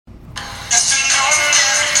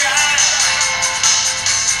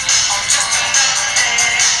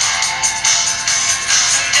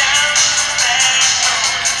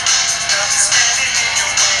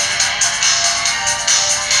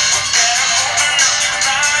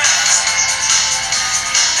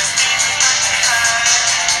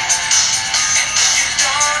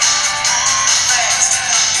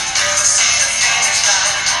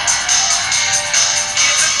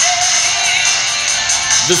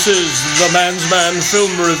This is the Man's Man Film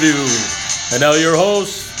Review. And now your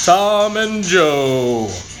hosts, Tom and Joe.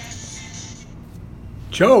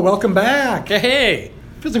 Joe, welcome back. Hey.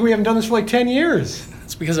 Feels like we haven't done this for like 10 years.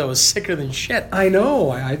 It's because I was sicker than shit. I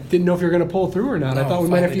know. I didn't know if you were going to pull through or not. I thought we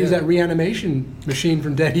might have to use that reanimation machine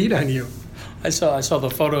from Dead Heat on you. I saw the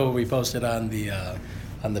photo we posted on the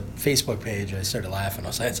Facebook page. I started laughing. I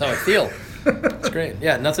was like, that's how I feel. It's great.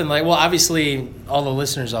 Yeah, nothing like... Well, obviously, all the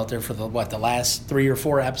listeners out there for the last 3 or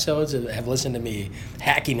 4 episodes have listened to me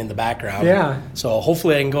hacking in the background. Yeah. So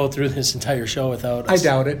hopefully I can go through this entire show without I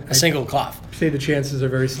doubt it. A single cough. Say the chances are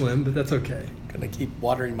very slim, but that's okay. Gonna keep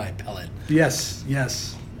watering my pellet. Yes.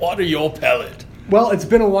 Water your pellet. Well, it's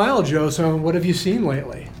been a while, Joe, so what have you seen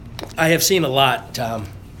lately? I have seen a lot, Tom.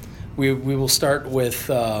 We will start with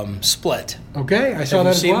Split. Okay, I saw that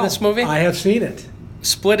as well. Have you seen this movie? I have seen it.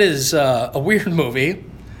 Split is a weird movie.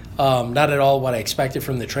 Not at all what I expected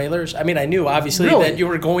from the trailers. I mean, I knew, obviously, that you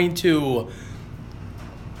were going to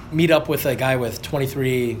meet up with a guy with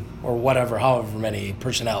 23 or whatever, however many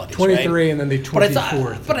personalities, 23 right? And then the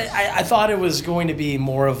 24th. But I thought it was going to be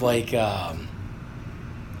more of like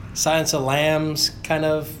Silence of the Lambs kind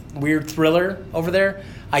of weird thriller over there.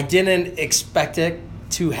 I didn't expect it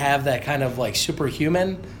to have that kind of like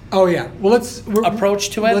superhuman approach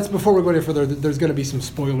to it. Before we go any further, there's going to be some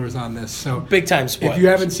spoilers on this. So big time spoilers. If you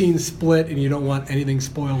haven't seen Split and you don't want anything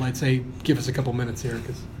spoiled, I'd say give us a couple minutes here.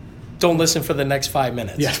 Don't listen for the next 5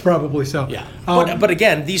 minutes. Yes, probably so. Yeah. But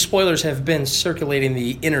again, these spoilers have been circulating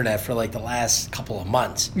the internet for like the last couple of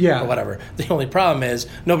months. Yeah. Or whatever. The only problem is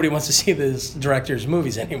nobody wants to see this director's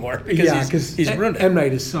movies anymore because he's ruined it. M.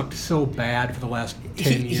 Night has sucked so bad for the last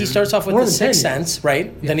 10 years. He starts off with The Sixth Sense, right?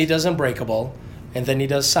 Yes. Then he does Unbreakable. And then he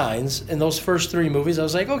does Signs. In those first 3 movies, I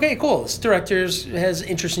was like, okay, cool. This director has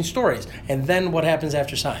interesting stories. And then what happens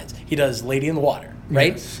after Signs? He does Lady in the Water,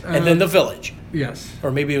 right? Yes. And then The Village. Yes.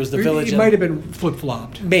 Or maybe it was The Village. It might have been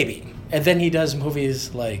flip-flopped. Maybe. And then he does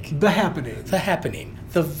movies like The Happening,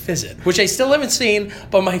 The Visit, which I still haven't seen,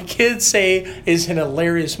 but my kids say is an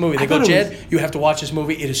hilarious movie. They go, Jed, you have to watch this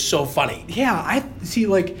movie. It is so funny. Yeah, I see.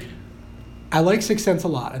 I like Sixth Sense a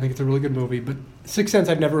lot. I think it's a really good movie, but Sixth Sense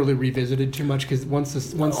I've never really revisited too much because once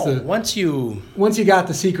you got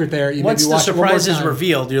the secret there, once the surprise is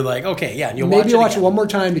revealed, you're like, okay, yeah, and you'll maybe watch it one more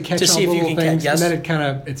time to catch all the little things, yes. And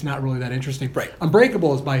then it's not really that interesting. Right.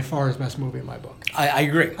 Unbreakable is by far his best movie in my book. I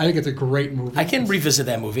agree. I think it's a great movie. I can revisit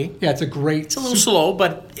that movie. Yeah, it's a great. It's a little slow,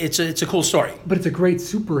 but it's a cool story. But it's a great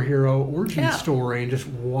superhero origin story, and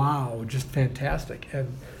just fantastic.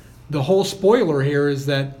 And the whole spoiler here is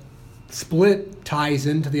that Split ties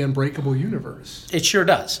into the Unbreakable universe. It sure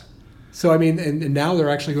does. So, I mean, and now they're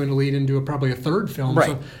actually going to lead into probably a third film. Right.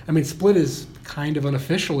 So, I mean, Split is kind of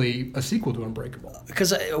unofficially a sequel to Unbreakable.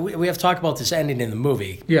 Because we have talked about this ending in the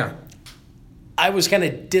movie. Yeah. I was kind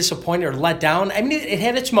of disappointed or let down. I mean, it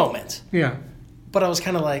had its moments. Yeah. But I was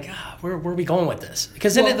kind of like, where are we going with this?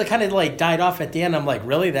 Because then it kind of like died off at the end. I'm like,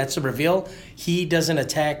 really? That's the reveal? He doesn't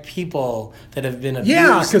attack people that have been abused?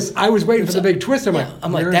 Yeah, because I was waiting for the big twist.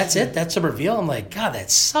 I'm like, that's it? That's the reveal? I'm like, God,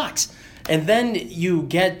 that sucks. And then you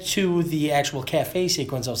get to the actual cafe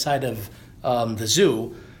sequence outside of the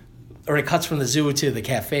zoo, or it cuts from the zoo to the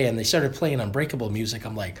cafe, and they started playing Unbreakable music.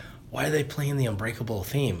 I'm like, why are they playing the Unbreakable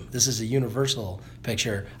theme? This is a Universal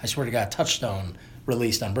picture. I swear to God, Touchstone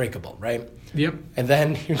released Unbreakable, right? Yep. And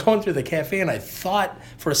then you're going through the cafe, and I thought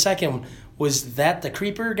for a second, was that the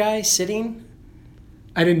creeper guy sitting?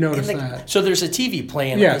 I didn't notice that. So there's a TV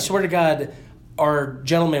playing. Yeah. I swear to God, our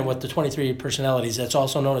gentleman with the 23 personalities, that's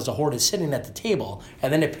also known as a horde, is sitting at the table,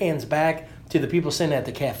 and then it pans back to the people sitting at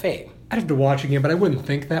the cafe. I'd have to watch again, but I wouldn't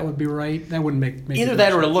think that would be right. That wouldn't make either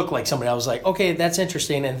that or it looked like somebody. I was like, okay, that's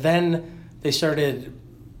interesting. And then they started...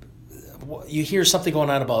 You hear something going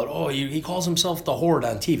on about, he calls himself the Horde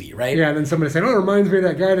on TV, right? Yeah, and then somebody said, it reminds me of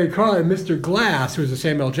that guy they call him Mr. Glass, who's a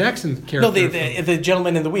Samuel Jackson character. No, the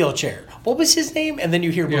gentleman in the wheelchair. What was his name? And then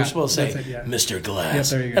you hear Bruce Willis say, Mr.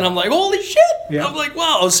 Glass. Yeah, there you go. And I'm like, holy shit! Yeah. I'm like,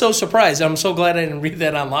 wow, I was so surprised. I'm so glad I didn't read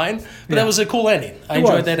that online. But that was a cool ending. I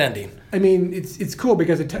enjoyed that ending. I mean, it's cool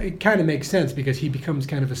because it kind of makes sense because he becomes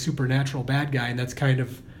kind of a supernatural bad guy, and that's kind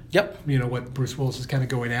of... Yep. What Bruce Willis is kind of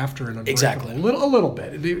going after in Unbreakable. Exactly. A little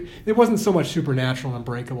bit. It wasn't so much supernatural in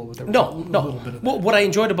Unbreakable, but there was a little bit of that. What I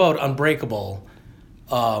enjoyed about Unbreakable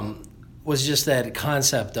was just that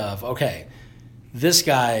concept of, okay, this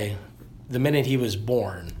guy, the minute he was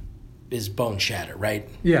born, his bones shatter, right?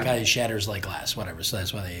 Yeah. The guy shatters like glass, whatever. So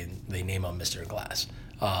that's why they name him Mr. Glass.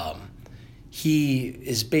 He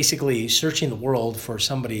is basically searching the world for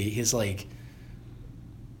somebody,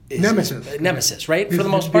 Nemesis, right? He's for the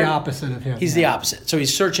most part, the opposite of him. He's the opposite. So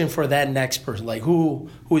he's searching for that next person. Like who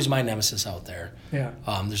is my nemesis out there? Yeah.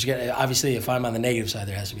 There's obviously, if I'm on the negative side,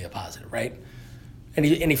 there has to be a positive, right? And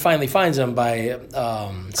he finally finds him by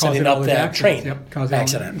setting up that train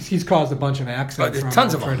accident. He's caused a bunch of accidents.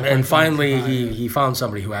 Tons of them. And finally, he found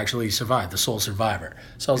somebody who actually survived, the sole survivor.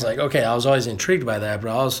 So I was like, okay, I was always intrigued by that, but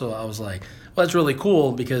also I was like, well, that's really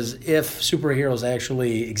cool because if superheroes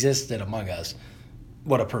actually existed among us,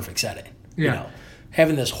 what a perfect setting. Yeah. You know,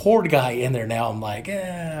 having this Horde guy in there now, I'm like,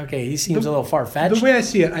 okay, he seems a little far-fetched. The way I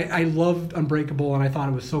see it, I loved Unbreakable, and I thought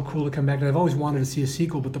it was so cool to come back. And I've always wanted to see a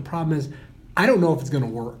sequel, but the problem is, I don't know if it's going to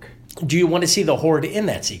work. Do you want to see the Horde in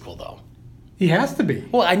that sequel, though? He has to be.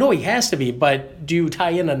 Well, I know he has to be, but do you tie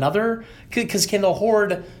in another? Because can the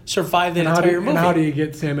Horde survive the entire movie? And how do you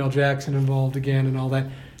get Samuel Jackson involved again and all that?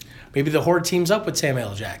 Maybe the Horde teams up with Samuel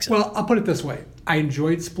L. Jackson. Well, I'll put it this way. I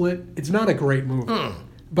enjoyed Split. It's not a great movie.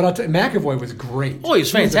 But I'll tell you, McAvoy was great. Oh, he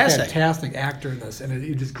was fantastic. He was a fantastic actor in this, and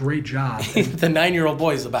he did a great job. The 9-year-old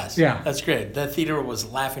boy is the best. Yeah. That's great. That theater was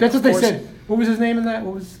laughing. That's what they said. What was his name in that?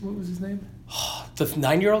 What was his name? The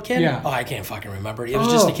 9-year-old kid? Yeah. Oh, I can't fucking remember. It was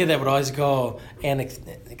just a kid that would always go,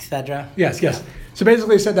 etc. Yes. So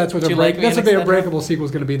basically, they said that's what the Unbreakable sequel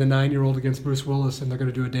is going to be, the 9-year-old against Bruce Willis, and they're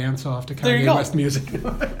going to do a dance-off to Kanye West music.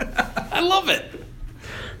 I love it.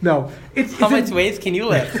 No. How much ways can you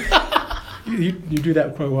lift? you do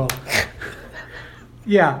that quite well.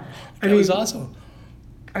 Yeah. It was awesome.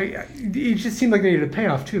 It just seemed like they needed a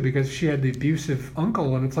payoff too, because she had the abusive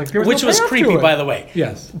uncle, and it's like there was which no was payoff creepy, to it. by the way.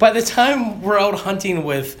 Yes. By the time we're out hunting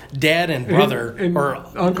with dad and brother and or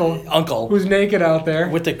uncle, who's naked out there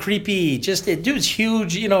with the creepy, dude's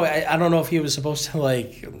huge. You know, I don't know if he was supposed to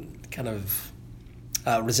like kind of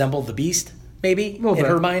resemble the Beast, maybe in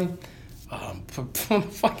her mind.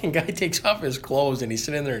 Fucking guy takes off his clothes and he's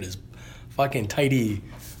sitting there in his fucking tighty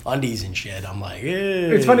undies and shit. I'm like, hey.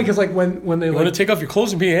 It's funny because like when they want to take off your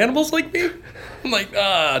clothes and be animals like me? I'm like,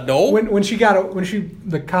 no. When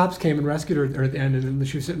the cops came and rescued her at the end, and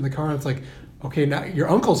she was sitting in the car, and it's like, okay, now your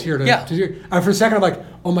uncle's here for a second I'm like,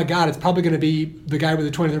 oh my god, it's probably going to be the guy with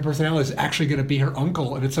the 23rd personality is actually going to be her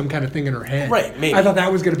uncle, and it's some kind of thing in her head. Right, maybe. I thought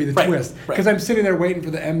that was going to be the twist Right. because I'm sitting there waiting for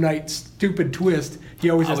the M. Night stupid twist. He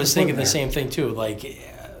always. I was thinking the same thing too. Like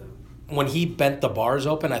when he bent the bars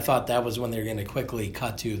open, I thought that was when they were going to quickly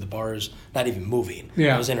cut to the bars not even moving.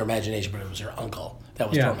 Yeah. It was in her imagination, but it was her uncle that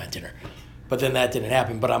was tormenting her. But then that didn't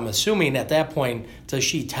happen. But I'm assuming at that point, does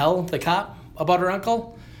she tell the cop about her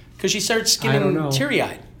uncle? Because she starts getting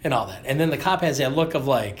teary-eyed and all that. And then the cop has that look of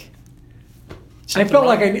like... I felt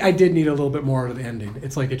like I did need a little bit more of the ending.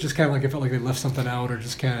 It's like, it just kind of like, it felt like they left something out, or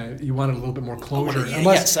just kind of, you wanted a little bit more closure.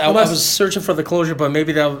 Yes, I was searching for the closure, but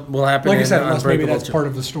maybe that will happen. Like I said, unless maybe that's part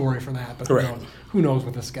of the story for that. But who knows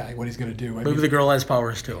with this guy, what he's going to do. Maybe the girl has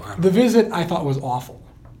powers too. The Visit, I thought, was awful.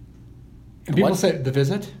 And people say The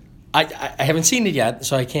Visit. I haven't seen it yet,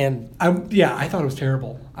 so I can't... I thought it was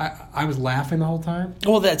terrible. I was laughing the whole time.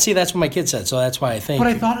 Well, that's what my kid said, so that's why I think... But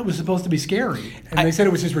I thought it was supposed to be scary. And they said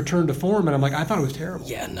it was his return to form, and I'm like, I thought it was terrible.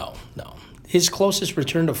 Yeah, no. His closest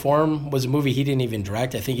return to form was a movie he didn't even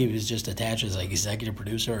direct. I think he was just attached as like executive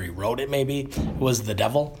producer, or he wrote it maybe. It was The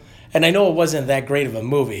Devil. And I know it wasn't that great of a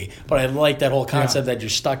movie, but I like that whole concept that you're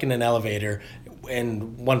stuck in an elevator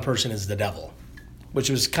and one person is the devil, which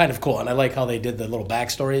was kind of cool. And I like how they did the little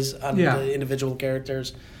backstories on the individual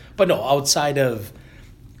characters. But no, outside of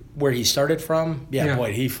where he started from,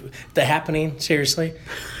 boy, The Happening, seriously.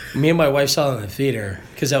 Me and my wife saw it in the theater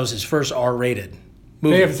because that was his first R-rated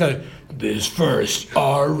movie. They have said, this first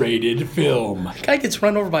R-rated film. Guy gets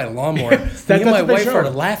run over by a lawnmower. Me and my wife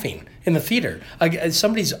started laughing in the theater.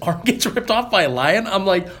 Somebody's arm gets ripped off by a lion. I'm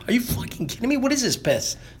like, are you fucking kidding me? What is this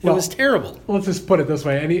piss? It was terrible. Let's just put it this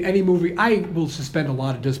way. Any movie, I will suspend a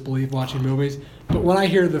lot of disbelief watching movies, but when I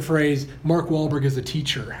hear the phrase, Mark Wahlberg is a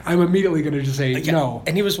teacher, I'm immediately going to just say, no.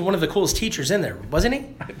 And he was one of the coolest teachers in there, wasn't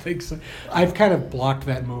he? I think so. I've kind of blocked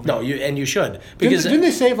that movie. No, you should. Because didn't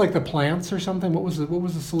they save like the plants or something? What was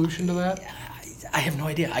the solution to that? I have no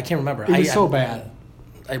idea. I can't remember. It was so bad.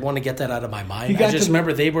 I want to get that out of my mind. I just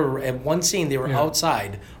remember they were, at one scene, they were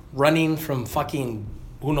outside running from fucking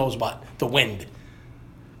who knows what, the wind.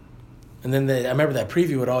 And then I remember that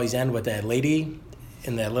preview would always end with that lady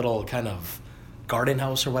in that little kind of garden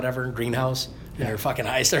house or whatever, greenhouse, and her fucking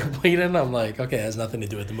eyes started bleeding. I'm like, okay, that has nothing to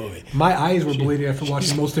do with the movie. My eyes were bleeding after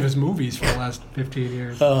watching most of his movies for the last 15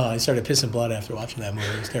 years. Oh, I started pissing blood after watching that movie.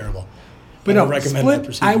 It was terrible. But no,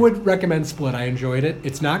 Split, I would recommend Split. I enjoyed it.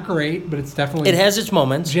 It's not great, but it's definitely... It has its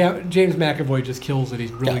moments. James McAvoy just kills it.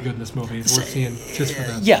 He's really good in this movie. It's worth seeing just for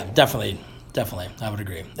that. Yeah, definitely. definitely. I would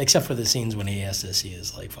agree. Except for the scenes when he has to see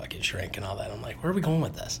his like fucking shrink and all that. I'm like, where are we going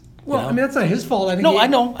with this? Well, I mean, that's not his fault. I think I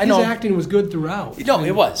know. His acting was good throughout. No,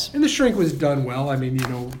 it was. And the shrink was done well. I mean,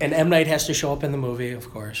 And M. Night has to show up in the movie, of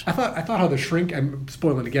course. I thought how the shrink. I'm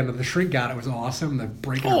spoiling again, but the shrink got it was awesome. The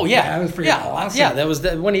breaking. Oh yeah, that was freaking awesome. Yeah, that was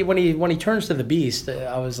when he turns to the Beast.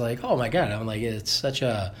 I was like, oh my god. I'm like, it's such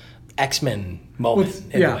a X-Men moment.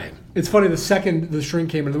 Anyway. It's funny. The second the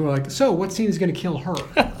shrink came in, we were like, so what scene is going to kill her?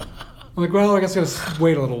 I'm like, well, I guess I got to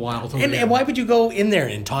wait a little while. And why would you go in there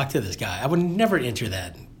and talk to this guy? I would never enter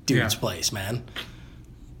that dude's place, man.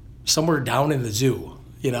 Somewhere down in the zoo,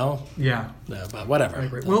 Yeah. But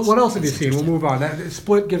whatever. Well, what else have you seen? We'll move on.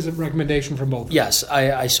 Split gives a recommendation from both. Yes,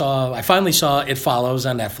 I finally saw It Follows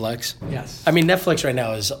on Netflix. Yes. I mean, Netflix right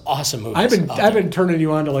now is awesome movies. I've been turning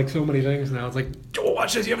you on to like so many things now. It's like, oh,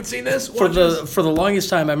 watch this. You haven't seen this? For the longest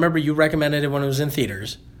time, I remember you recommended it when it was in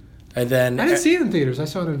theaters. And then I didn't see it in theaters. I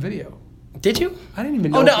saw it in video. Did you? I didn't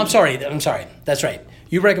even know. Oh, no, I'm sorry. That's right.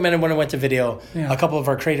 You recommended when it went to video. Yeah. A couple of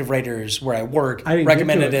our creative writers where I work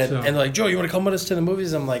recommended it. And they're like, Joe, you want to come with us to the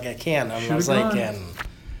movies? I'm like, I can. I was like,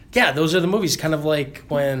 yeah, those are the movies. Kind of like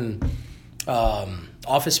when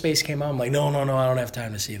Office Space came out. I'm like, no, I don't have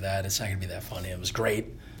time to see that. It's not going to be that funny. It was great.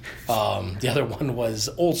 The other one was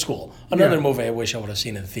Old School. Another movie I wish I would have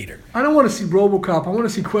seen in the theater. I don't want to see RoboCop. I want to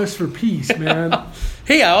see Quest for Peace, man.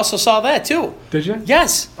 Hey, I also saw that too. Did you?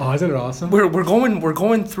 Yes. Oh, isn't it awesome? We're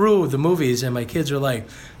going through the movies, and my kids are like,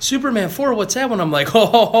 Superman 4, what's that one? I'm like,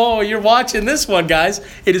 oh, you're watching this one, guys.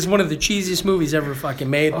 It is one of the cheesiest movies ever fucking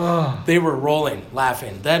made. Oh. They were rolling,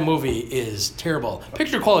 laughing. That movie is terrible.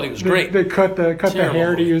 Picture quality was great. They cut the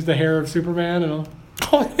hair to use the hair of Superman and all.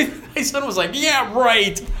 Oh, my son was like, yeah,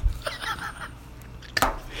 right.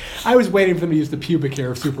 I was waiting for them to use the pubic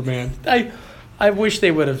hair of Superman. I wish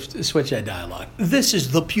they would have switched that dialogue. This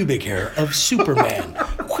is the pubic hair of Superman.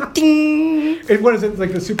 And what is it?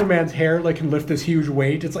 Like the Superman's hair can lift this huge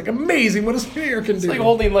weight. It's like amazing what his hair can do. It's like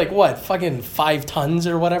holding what? Fucking 5 tons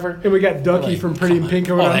or whatever. And we got Ducky from Pretty in Pink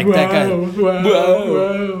going on. That guy.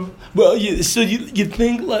 Whoa. Well, you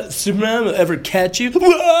think Superman will ever catch you?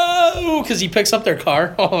 Whoa! Because he picks up their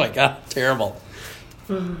car. Oh my god, terrible.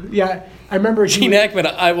 Yeah, I remember Gene Hackman.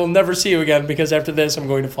 I will never see you again because after this, I'm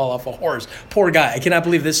going to fall off a horse. Poor guy. I cannot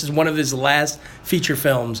believe this is one of his last feature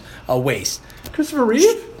films. A waste. Christopher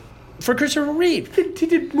Reeve? For Christopher Reeve. He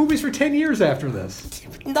did movies for 10 years after this.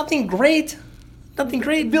 Nothing great.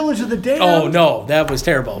 Village of the Damned. Oh no, that was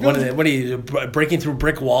terrible. When he breaking through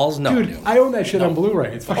brick walls. No, dude, I own that shit on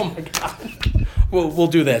Blu-ray. It's oh my god. We'll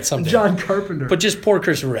do that someday. John Carpenter. But just poor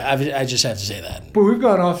Christopher Reeve. I just have to say that. But we've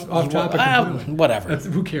gone off topic completely. Whatever.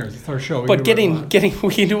 Who cares? It's our show. But we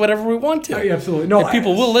can do whatever we want to. Absolutely. No, and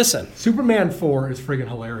people will listen. Superman 4 is friggin'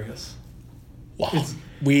 hilarious. Wow.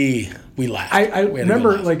 We laughed. I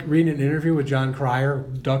remember reading an interview with John Cryer,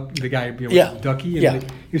 the guy, Ducky, and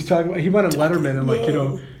he was talking about, he went on Letterman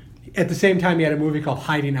and at the same time he had a movie called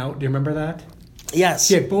Hiding Out. Do you remember that?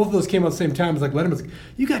 Yes. Yeah, both of those came out at the same time. It's like Letterman's like,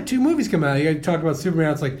 you got 2 movies coming out. You got to talk about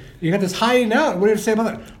Superman. It's like, you got this Hiding Out. What do you have to say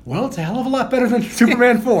about that? Well, it's a hell of a lot better than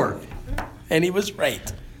Superman 4. And he was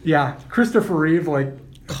right. Yeah, Christopher Reeve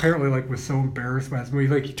apparently was so embarrassed by this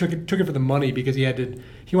movie. He took it for the money because he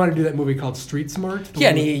wanted to do that movie called Street Smart. Yeah,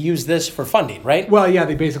 and he used this for funding, right? Well, yeah,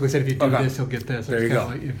 they basically said if you do this, he'll get this. There you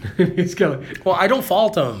go. It's well, I don't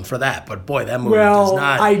fault him for that, but boy, that movie does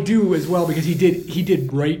not. I do as well because he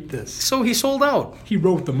did write this. So he sold out. He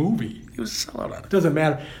wrote the movie. He was a sellout on it. Doesn't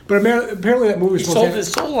matter. But apparently that movie was supposed to have... He sold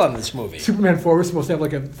his soul on this movie. Superman 4 was supposed to have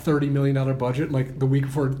a $30 million budget. The week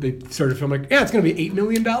before they started filming, it's going to be $8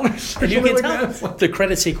 million. And you can tell the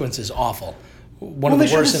credit sequence is awful. One of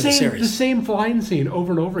the worst in the series. The same flying scene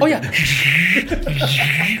over and over again.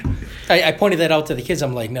 Yeah. I pointed that out to the kids.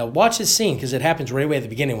 I'm like, now watch this scene because it happens right away at the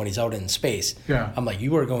beginning when he's out in space. Yeah. I'm like,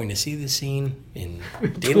 you are going to see this scene in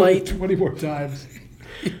daylight 20 more times.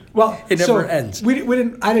 Well, it never ends. I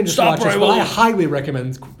didn't just watch this, but I highly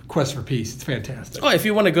recommend Quest for Peace. It's fantastic. Oh, if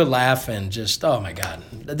you want a good laugh and just, oh my God.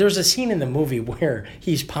 There's a scene in the movie where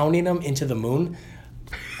he's pounding them into the moon.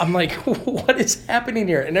 I'm like, what is happening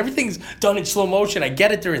here? And everything's done in slow motion. I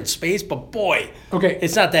get it, they're in space, but boy,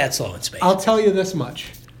 it's not that slow in space. I'll tell you this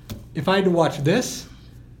much. If I had to watch this,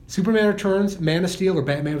 Superman Returns, Man of Steel, or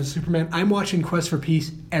Batman vs. Superman, I'm watching Quest for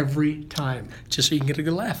Peace every time. Just so you can get a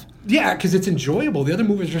good laugh. Yeah, because it's enjoyable. The other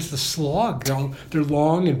movies are just a slog. They're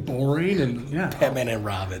long and boring. And Batman and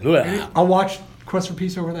Robin. I'll watch Quest for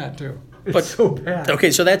Peace over that, too. It's so bad.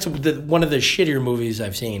 Okay, so that's one of the shittier movies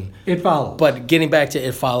I've seen. It Follows. But getting back to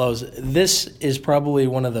It Follows, this is probably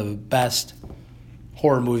one of the best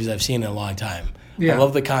horror movies I've seen in a long time. Yeah. I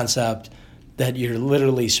love the concept. that you're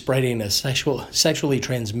literally spreading a sexually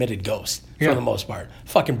transmitted ghost for the most part.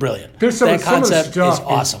 Fucking brilliant. There's some that concept stuff is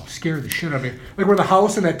awesome. Scared the shit out of me. Like when the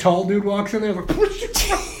house and that tall dude walks in there, like,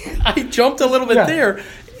 I jumped a little bit there.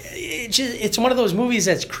 It's one of those movies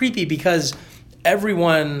that's creepy because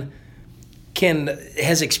everyone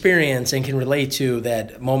has experience and can relate to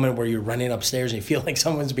that moment where you're running upstairs and you feel like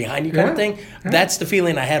someone's behind you kind of thing. Yeah. That's the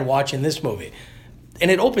feeling I had watching this movie. And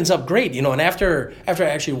it opens up great, you know, and after I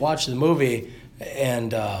actually watched the movie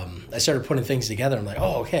and I started putting things together, I'm like,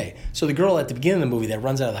 oh, okay. So the girl at the beginning of the movie that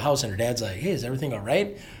runs out of the house and her dad's like, hey, is everything all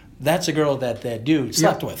right? That's a girl that dude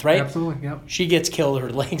slept with, right? Absolutely, yep. She gets killed,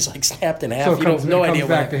 her legs like snapped in half. So you have no idea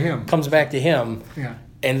what comes back to him. Yeah.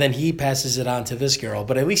 And then he passes it on to this girl.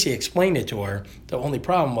 But at least he explained it to her. The only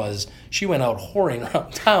problem was she went out whoring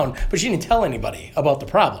around town, but she didn't tell anybody about the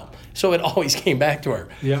problem. So it always came back to her.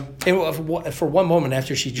 Yeah. And for one moment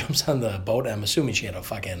after she jumps on the boat, I'm assuming she had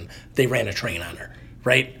they ran a train on her,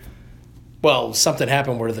 right? Well, something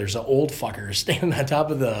happened where there's an old fucker standing on top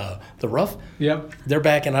of the roof. Yep. They're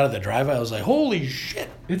backing out of the driveway. I was like, holy shit.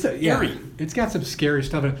 It's eerie. It's got some scary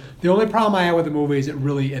stuff in it. The only problem I had with the movie is it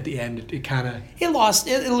really, at the end, it kind of...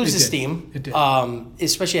 It loses steam. It did.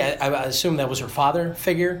 Especially, I assume that was her father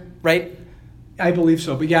figure, right? I believe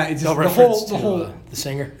so. But yeah, it's just the whole... the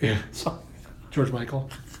singer. Yeah. George Michael.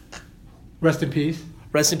 Rest in peace.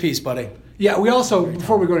 Rest in peace, buddy. Yeah, we also,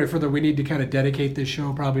 before we go any further, we need to kind of dedicate this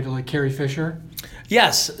show probably to like Carrie Fisher.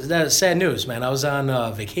 Yes, that is sad news, man. I was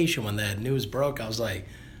on vacation when that news broke. I was like,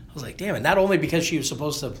 damn it. Not only because she was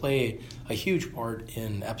supposed to play a huge part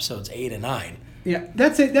in episodes 8 and 9. Yeah,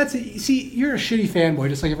 that's it. See, you're a shitty fanboy,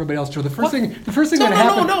 just like everybody else. Joe. The first thing that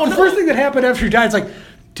happened after she died, it's like,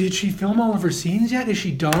 did she film all of her scenes yet? Is she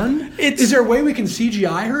done? Is there a way we can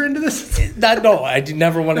CGI her into this? No, I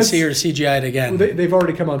never want to see her CGI'd again. Well, they've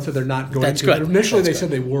already come out and said they're not going That's to. good. Initially, they said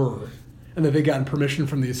they were, and that they gotten permission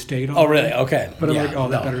from the estate. Oh, really? Okay. But I'm like,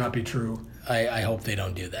 that better not be true. I hope they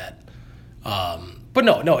don't do that. But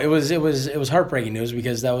no, it was heartbreaking news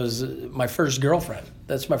because that was my first girlfriend.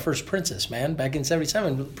 That's my first princess, man. Back in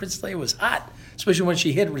 '77, Princess Leia was hot, especially when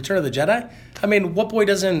she hit Return of the Jedi. I mean, what boy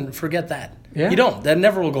doesn't forget that? Yeah. You don't. That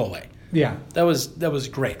never will go away. Yeah. That was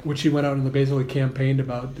great. When she went out and basically campaigned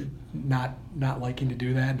about not liking to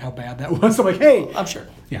do that and how bad that was. I'm like, hey. I'm sure.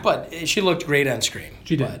 Yeah. But she looked great on screen.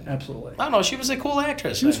 She did, absolutely. I don't know. She was a cool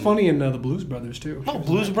actress. She was funny in the Blues Brothers, too.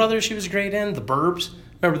 Blues Brothers she was great in. The Burbs.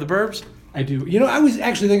 Remember The Burbs? I do. You know, I was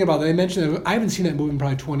actually thinking about that. I mentioned that I haven't seen that movie in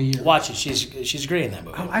probably 20 years. Watch it. She's great in that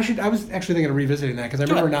movie. I was actually thinking of revisiting that because I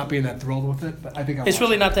remember not being that thrilled with it, but I think it's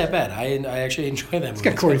really not that bad. I actually enjoy that movie. It's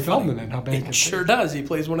got Corey Feldman in it. How bad it sure does. He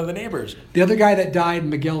plays one of the neighbors. The other guy that died,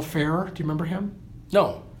 Miguel Ferrer. Do you remember him?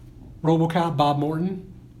 No. RoboCop, Bob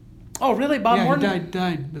Morton. Oh, really? Bob Morton? Yeah, he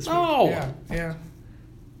died this week. Yeah.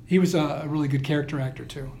 He was a really good character actor,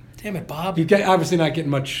 too. Damn it, Bob. He's obviously not getting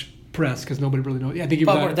much press because nobody really knows. Yeah, I think he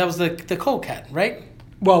Bob Morton, that was the cokehead, right?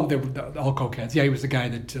 Well, they were all cokeheads. Yeah, he was the guy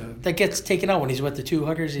that gets taken out when he's with the two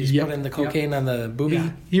hookers. He's putting the cocaine on the boobie.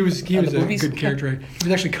 Yeah. He was a good character. He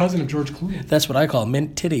was actually cousin of George Clooney. That's what I call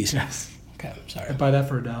mint titties. Yes. Okay, I'm sorry. I'd buy that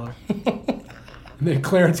for $1. And then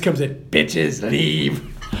Clarence comes in, bitches,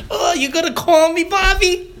 leave. Oh, you gonna call me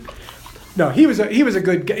Bobby? No, he was a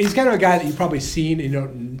good guy. He's kind of a guy that you've probably seen and you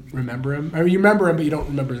don't remember him. Or you remember him, but you don't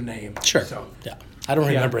remember his name. Sure. So yeah. I don't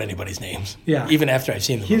remember anybody's names. Yeah. Even after I've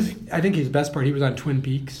seen the movie. I think his best part, he was on Twin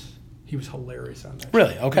Peaks. He was hilarious on that.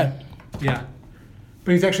 Really? Okay. Yeah.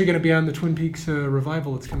 But he's actually going to be on the Twin Peaks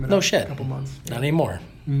revival that's coming up in a couple months. Not anymore.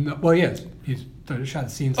 No, well, he is. He's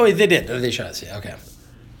shot scenes. Oh, they did. They shot scenes. Okay.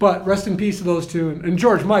 But rest in peace to those two. And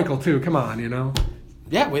George Michael, too. Come on, you know.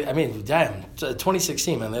 Yeah, damn.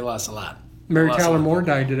 2016, man, they lost a lot. Mary Tyler Moore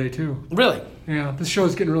died today, too. Really? Yeah. This show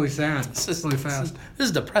is getting really sad. Really fast. This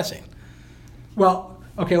is depressing. Well,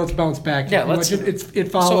 okay, let's bounce back. Yeah, let's. It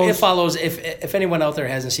follows. So it follows. If anyone out there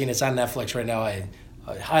hasn't seen it, it's on Netflix right now. I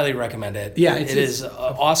highly recommend it. Yeah, it is an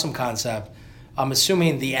awesome concept. I'm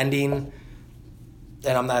assuming the ending,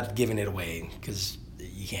 and I'm not giving it away because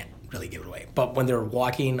you can't really give it away. But when they're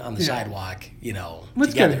walking on the sidewalk,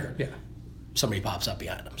 together, somebody pops up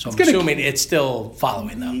behind them. So I'm assuming it's still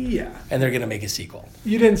following them. Yeah. And they're going to make a sequel.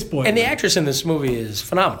 You didn't spoil it. And the actress in this movie is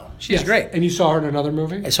phenomenal. She's great. And you saw her in another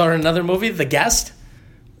movie? I saw her in another movie, The Guest.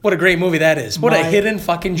 What a great movie that is. What a hidden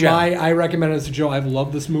fucking gem. I recommend it to Joe. I've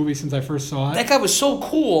loved this movie since I first saw it. That guy was so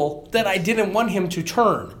cool that I didn't want him to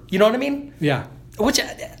turn. You know what I mean? Yeah. Which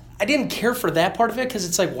I didn't care for that part of it because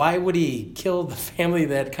it's like, why would he kill the family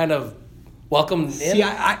that kind of welcome in. See,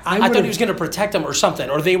 I thought he was going to protect him or something,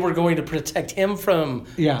 or they were going to protect him from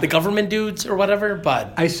the government dudes or whatever.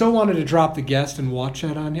 But I so wanted to drop The Guest and watch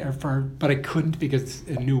that on here, but I couldn't because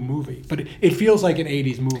it's a new movie. But it feels like an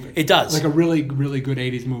 80s movie. It does. Like a really, really good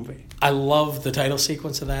 80s movie. I love the title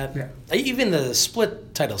sequence of that. Yeah. Even the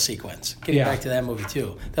Split title sequence, getting back to that movie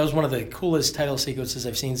too. That was one of the coolest title sequences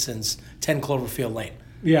I've seen since 10 Cloverfield Lane.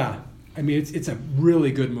 Yeah. I mean, it's a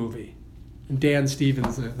really good movie. And Dan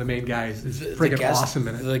Stevens, the main guy, is freaking awesome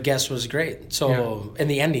in it. The Guest was great. So, and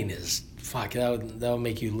the ending is, that would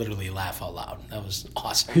make you literally laugh out loud. That was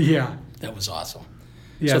awesome. Yeah. That was awesome.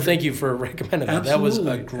 Yeah. So thank you for recommending that. That was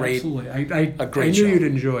a great, I great knew show. You'd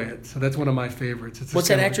enjoy it, so that's one of my favorites. What's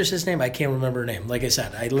that actress's name? I can't remember her name. Like I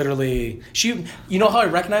said, you know how I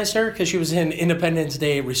recognized her? Because she was in Independence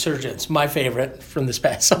Day Resurgence, my favorite from this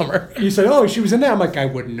past summer. You said, oh, she was in that? I'm like, I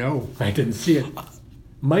wouldn't know. I didn't see it.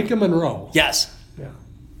 Micah Monroe. Yes. Yeah.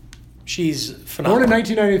 She's phenomenal. Born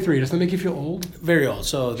in 1993. Does that make you feel old? Very old.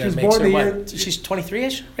 So that makes her what? She's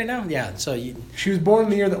 23-ish right now? Yeah. So she was born in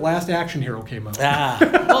the year that Last Action Hero came out.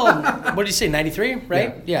 Well, what did you say, 93,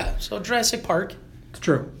 right? Yeah. So Jurassic Park. It's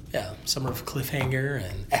true. Yeah. Summer of Cliffhanger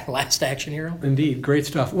and Last Action Hero. Indeed. Great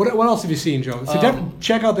stuff. What else have you seen, Joe? So definitely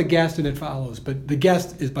check out The Guest and It Follows. But The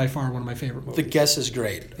Guest is by far one of my favorite movies. The Guest is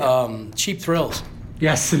great. Yeah. Cheap Thrills.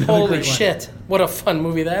 Yes. Holy shit. What a fun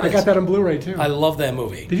movie that is. I got that on Blu-ray, too. I love that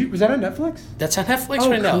movie. Was that on Netflix? That's on Netflix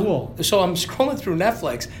right now. Cool. So I'm scrolling through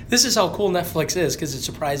Netflix. This is how cool Netflix is because it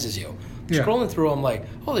surprises you. Scrolling through, I'm like,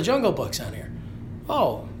 oh, The Jungle Book's on here.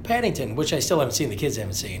 Oh, Paddington, which I still haven't seen. The kids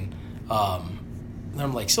haven't seen. Then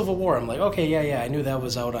I'm like, Civil War. I'm like, okay, yeah. I knew that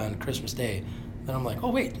was out on Christmas Day. Then I'm like, oh,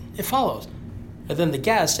 wait, It Follows. And then The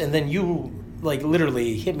Guest, and then you, like,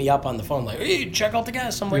 literally hit me up on the phone, like, hey, check out The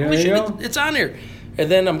Guest. I'm like, holy shit, it's on here. And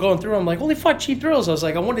then I'm going through, I'm like, holy fuck, Cheap Thrills. I was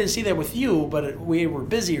like, I wanted to see that with you, but we were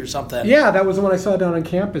busy or something. Yeah, that was the one I saw down on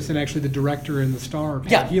campus, and actually the director and the star,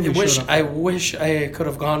 Pat Healy, showed up. I wish I could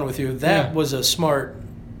have gone with you. That was a smart,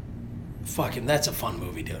 that's a fun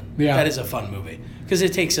movie, dude. Yeah. That is a fun movie. Because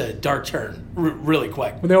it takes a dark turn really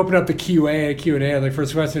quick. When they open up the Q&A, the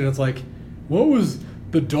first question, it's like, what was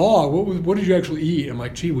the dog? What did you actually eat? I'm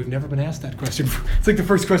like, gee, we've never been asked that question. It's like the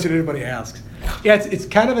first question anybody asks. Yeah, it's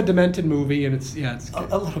kind of a demented movie, and it's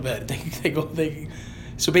a little bit.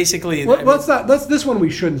 So basically, this one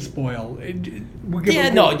we shouldn't spoil.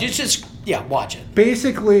 Watch it.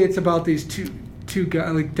 Basically, it's about these two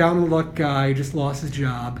guys, like down on the luck guy who just lost his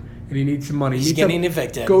job and he needs some money. He's getting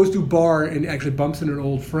evicted. Goes to a bar and actually bumps into an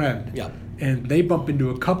old friend. Yeah. And they bump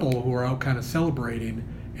into a couple who are out kind of celebrating,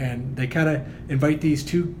 and they kind of invite these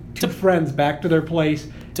two friends back to their place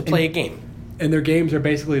to play a game. And their games are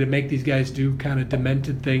basically to make these guys do kind of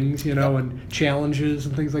demented things, and challenges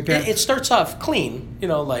and things like that. It starts off clean,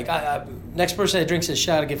 like next person that drinks a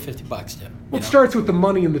shot, I get $50 to. Well, it starts with the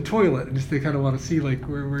money in the toilet, and just they kind of want to see like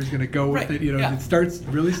where he's going to go with it. It starts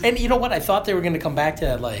really. And you know what? I thought they were going to come back to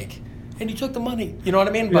that, and you took the money. You know what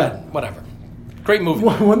I mean? But whatever. Great movie.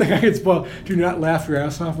 One thing I can spoil: do not laugh your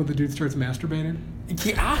ass off when the dude starts masturbating.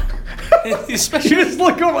 Yeah. Especially you just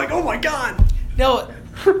look over like, oh my god. No.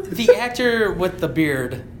 The actor with the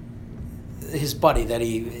beard, his buddy that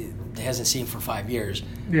he hasn't seen for 5 years.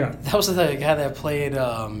 Yeah. That was the guy that played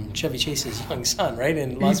Chevy Chase's young son, right?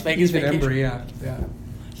 In Las Vegas Vacation. Embry, yeah.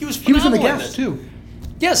 He was phenomenal. He was in The Guest, too.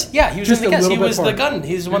 Yes, yeah, he was in The Guest. He was the gun.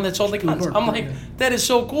 He's the one that sold the guns. I'm like, that is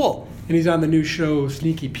so cool. And he's on the new show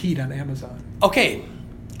Sneaky Pete on Amazon. Okay,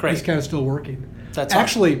 great. He's kind of still working. That's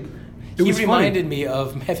actually, he reminded me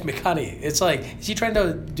of Matthew McConaughey. It's like, is he trying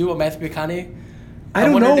to do a Matthew McConaughey? I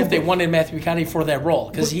don't know. I wondered if they wanted Matthew McConaughey for that role,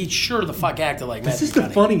 because he sure the fuck acted like Matthew McConaughey. This is the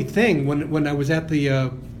funny thing. When I was at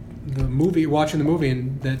the movie, watching the movie,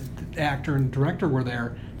 and that actor and director were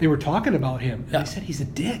there, they were talking about him. And they said he's a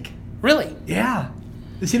dick. Really? Yeah.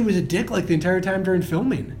 They said he was a dick like the entire time during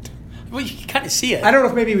filming. Well, you can kind of see it. I don't know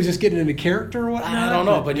if maybe he was just getting into character or whatnot. I don't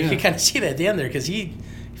know, but you can kind of see that at the end there, because he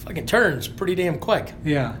fucking turns pretty damn quick.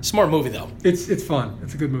 Yeah. Smart movie, though. It's fun.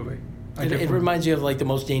 It's a good movie. It reminds you of like The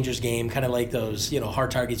Most Dangerous Game, kind of like those,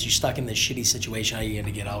 hard targets. You're stuck in this shitty situation, how you going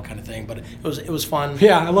to get out, kind of thing. But it was fun.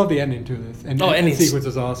 Yeah, I love the ending to this. And the sequence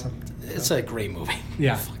is awesome. It's a great movie.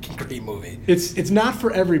 Yeah, fucking great movie. It's not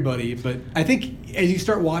for everybody, but I think as you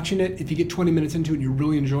start watching it, if you get 20 minutes into it and you're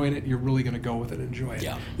really enjoying it, you're really going to go with it and enjoy it.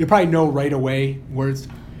 Yeah, you'll probably know right away where it's.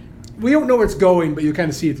 We don't know where it's going, but you kind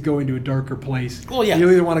of see it's going to a darker place. Well, yeah.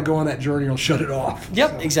 You either want to go on that journey or you'll shut it off.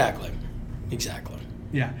 Yep, so. Exactly.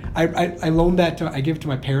 Yeah, I loaned that I give it to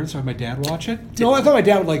my parents to have my dad watch it. I thought my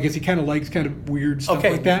dad would like it because he kind of likes kind of weird stuff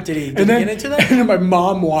like that. Did he get into that? And then my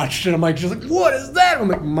mom watched it. I'm like, she's like, what is that? I'm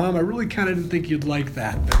like, Mom, I really kind of didn't think you'd like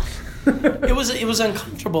that. it was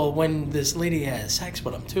uncomfortable when this lady had sex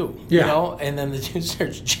with him too. Yeah. You know, and then the dude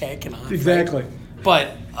starts jacking off. Exactly. Right?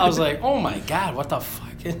 But I was like, oh my God, what the fuck?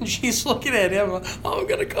 And she's looking at him. Oh, I'm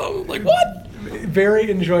gonna come. I'm like, what?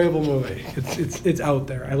 Very enjoyable movie. It's out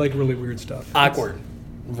there. I like really weird stuff. Awkward.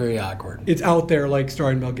 Very awkward. It's out there, like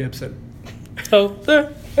starring Mel Gibson. Out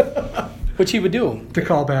there. Which he would do. To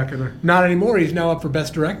call back. Not anymore. He's now up for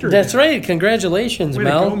Best Director. That's right. Congratulations, Way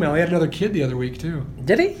Mel. to go, Mel. He had another kid the other week, too.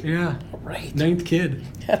 Did he? Yeah. Right. 9th kid.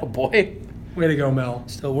 Had a boy. Way to go, Mel.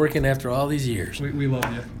 Still working after all these years. We love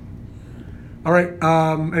you. All right.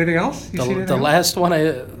 Anything else? The last one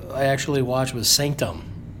I actually watched was Sanctum.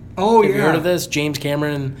 Oh, Have you heard of this? James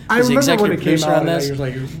Cameron was the executive producer on this.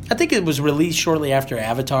 I think it was released shortly after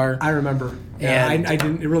Avatar. I remember. Yeah, I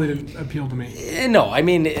didn't. It really didn't appeal to me. No, I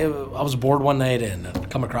mean, I was bored one night and I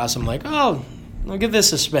come across him like, oh, I'll give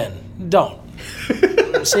this a spin. Don't.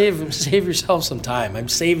 Save yourself some time. I'm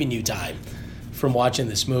saving you time from watching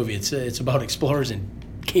this movie. It's about explorers and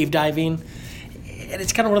cave diving. And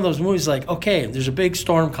it's kind of one of those movies like, okay, there's a big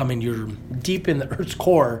storm coming. You're deep in the Earth's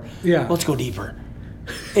core. Yeah. Let's go deeper.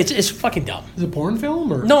 It's fucking dumb. Is it a porn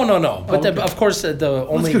film? Or? No. But okay. Of course, the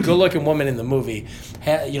only good-looking woman in the movie,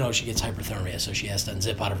 she gets hypothermia, so she has to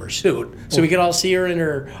unzip out of her suit. So we could all see her in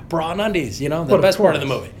her bra and undies, the best part of the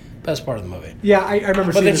movie. Best part of the movie. Yeah, I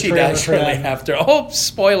remember seeing the trailer. But then she dies shortly after. Oh,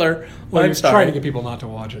 spoiler. Well, I'm sorry. Trying to get people not to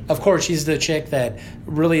watch it. Of course, she's the chick that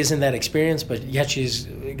really isn't that experienced, but yet she's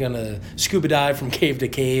going to scuba dive from cave to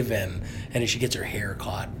cave, and she gets her hair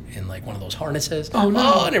caught in, like, one of those harnesses. Oh, no.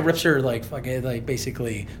 Oh, and it rips her, like, fucking, like,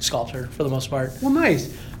 basically sculpts her for the most part. Well,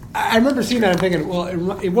 nice. I remember seeing that and thinking, well,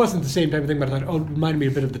 it wasn't the same type of thing, but I thought, it reminded me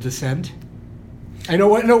a bit of The Descent. I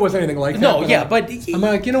know it wasn't anything like that. No, yeah, but... I'm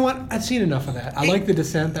like, you know what? I've seen enough of that. I like The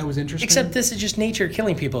Descent. That was interesting. Except this is just nature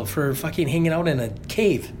killing people for fucking hanging out in a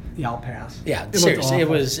cave. Yeah, I'll pass. Yeah, seriously,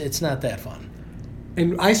 it's not that fun.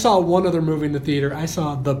 And I saw one other movie in the theater. I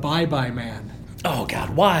saw The Bye-Bye Man. Oh,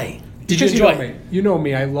 God, why? Did you enjoy it? You know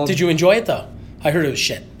me. I love Did you enjoy it, though? I heard it was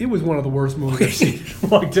shit. It was one of the worst movies I've seen in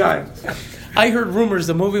a long time. I heard rumors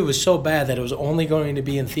the movie was so bad that it was only going to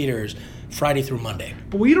be in theaters Friday through Monday.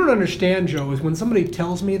 But what you don't understand, Joe, is when somebody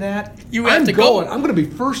tells me that, I'm going. I'm going to be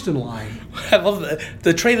first in line. I love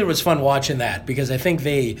the trailer was fun watching that because I think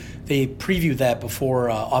they previewed that before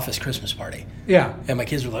Office Christmas Party. Yeah. And my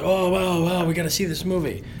kids were like, oh, wow, we got to see this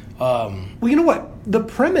movie. Well, you know what? The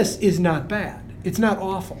premise is not bad. It's not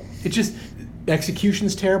awful. It's just... The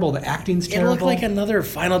execution's terrible. The acting's terrible. It looked like another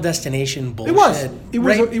Final Destination bullshit. It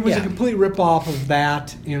was a complete rip-off of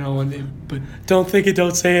that, but... Don't think it,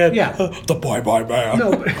 don't say it. Yeah. The Bye-Bye Man.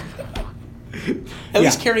 No, but... At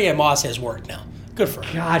least Carrie-Anne Moss has work now. Good for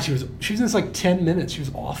her. God, she was in this like 10 minutes. She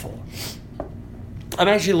was awful. I'm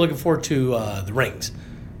actually looking forward to The Rings.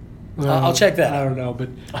 I'll check that out. I don't know, but...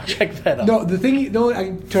 I'll check that out. No, the thing... No,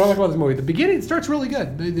 I talk about this movie. The beginning, it starts really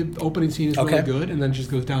good. The opening scene is really good, and then it just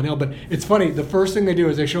goes downhill. But it's funny. The first thing they do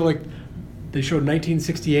is they showed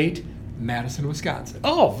 1968, Madison, Wisconsin.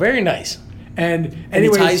 Oh, very nice. And any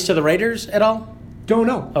ties to the Raiders at all? Don't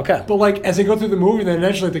know. Okay. But like as they go through the movie, then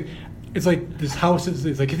eventually it's like this house is.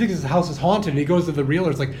 It's like, you think this house is haunted, and he goes to the realtor.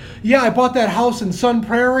 It's like, yeah, I bought that house in Sun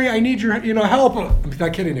Prairie. I need your help. I'm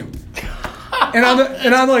not kidding you. And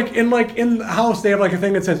in the house they have like a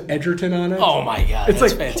thing that says Edgerton on it. Oh my God, it's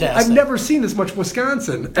that's like fantastic. I've never seen this much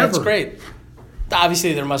Wisconsin. That's ever. great.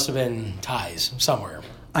 Obviously, there must have been ties somewhere.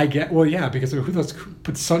 Because who else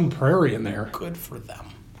put Sun Prairie in there? Good for them.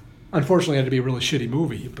 Unfortunately, it had to be a really shitty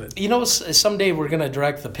movie, but someday we're gonna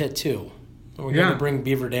direct The Pit too. We're gonna bring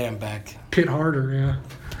Beaver Dam back. Pit harder, yeah.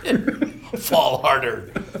 Fall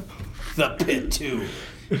harder. The Pit 2.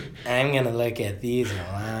 I'm gonna look at these a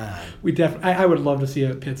lot. I would love to see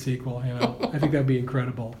a Pit sequel. I think that'd be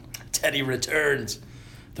incredible. Teddy returns.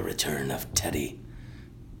 The return of Teddy.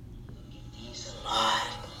 He's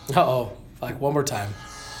alive. Uh-oh. Like one more time.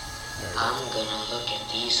 I'm gonna look at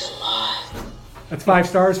these alive. That's 5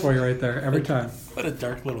 stars for you right there every time. What a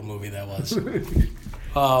dark little movie that was.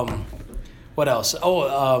 What else?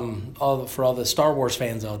 For all the Star Wars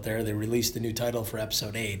fans out there, they released the new title for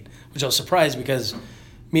Episode 8, which I was surprised because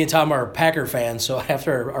me and Tom are Packer fans, so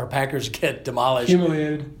after our Packers get demolished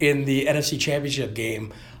Humiliated. in the NFC Championship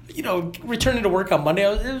game, returning to work on Monday,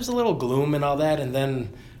 it was a little gloom and all that, and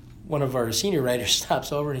then one of our senior writers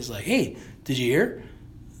stops over and he's like, hey, did you hear?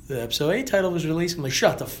 The Episode 8 title was released. I'm like,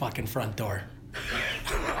 shut the fucking front door.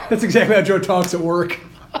 That's exactly how Joe talks at work.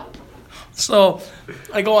 So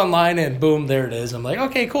I go online and boom, there it is. I'm like,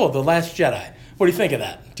 okay, cool. The Last Jedi. What do you think of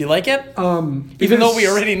that? Do you like it? Even though we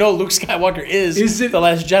already know Luke Skywalker is The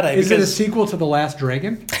Last Jedi. Is it a sequel to The Last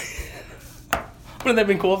Dragon? Wouldn't that have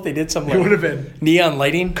been cool if they did some It would have been. neon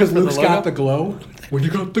lighting? Because for Luke's logo? got the glow. When you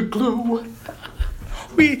got the glow.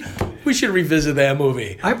 We should revisit that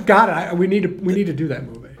movie. I've got it. We need to do that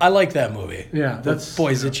movie. I like that movie. Yeah, The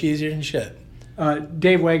boys, it's easier than shit.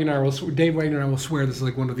 Dave Wagner and I will swear this is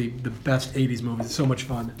like one of the best 80s movies. It's so much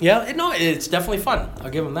fun. Yeah, no, it's definitely fun. I'll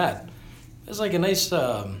give them that. It's like a nice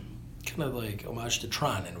kind of like homage to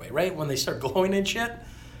Tron in a way, right? When they start glowing and shit.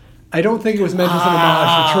 I don't think it was meant as an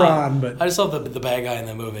homage to Tron, but I just love the bad guy in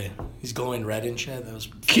that movie. He's glowing red and shit. That was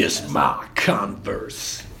kiss my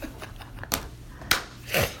Converse.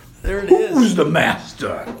 There it is. Who's the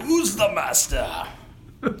master? Who's the master?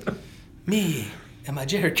 Me and my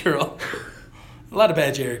Jerry curl. A lot of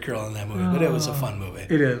bad Jerry curl in that movie, but it was a fun movie.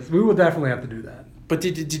 It is. We will definitely have to do that. But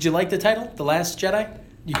did you like the title, The Last Jedi?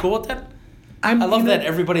 You cool with that? I love that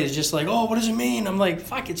everybody is just like, oh, what does it mean? I'm like,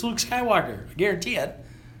 fuck, it's Luke Skywalker. I guarantee it.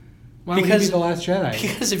 Why would he be the Last Jedi?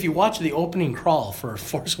 Because if you watch the opening crawl for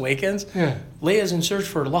Force Awakens, Yeah. Leia's in search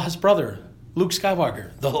for her lost brother, Luke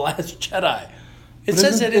Skywalker, the Last Jedi. It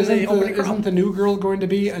says it in the opening crawl. Isn't the new girl going to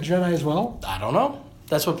be a Jedi as well? I don't know.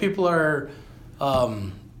 That's what people are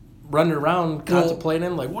running around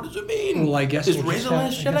contemplating. Like, what does it mean? Well, I guess is we'll Rey just the have-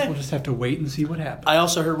 Last I guess Jedi? we'll just have to wait and see what happens. I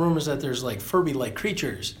also heard rumors that there's like Furby-like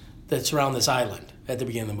creatures that surround this island at the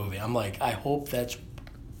beginning of the movie. I'm like, I hope that's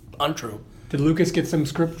untrue. Did Lucas get some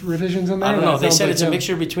script revisions in there? I don't know. That They sounds said like it's a him.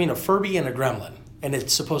 mixture between a Furby and a gremlin, and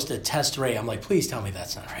it's supposed to test Rey. I'm like, please tell me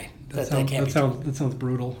that's not right. That can't be true. That sounds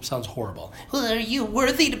brutal. Sounds horrible. Well, are you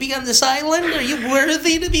worthy to be on this island? Are you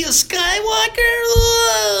worthy to be a Skywalker?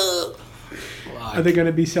 Are they going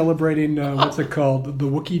to be celebrating, what's it called, the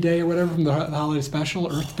Wookiee Day or whatever from the holiday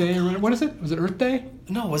special, Earth Day or whatever? What is it? Was it Earth Day?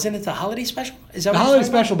 No, wasn't it the holiday special? Is that The what holiday you're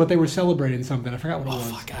talking special, but they were celebrating something. I forgot what about? it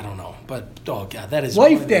Oh, was. fuck, I don't know. But, oh, God, that is...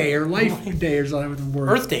 Life Day or Life Day or something with the word.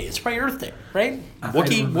 Earth Day. It's probably Earth Day, right? I don't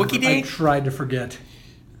remember. Wookiee Day? I tried to forget.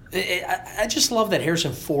 I just love that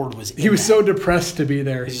Harrison Ford was in He was that. so depressed to be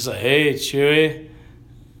there. He's just like, hey, Chewie.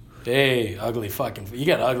 Hey, ugly fucking... You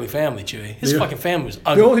got an ugly family, Chewie. His Yeah. fucking family was The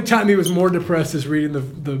ugly. only time he was more depressed is reading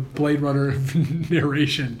the Blade Runner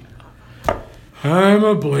narration. I'm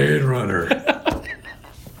a Blade Runner.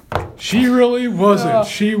 She really wasn't.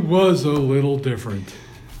 She was a little different.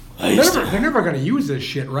 They're never going to use this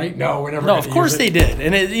shit, right? No, we're never No, going to of course use they it. did.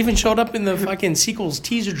 And it even showed up in the fucking sequel's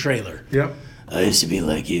teaser trailer. Yep. I used to be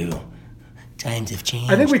like you. Times have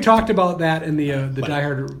changed. I think we talked about that in the Die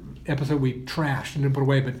Hard episode we trashed and didn't put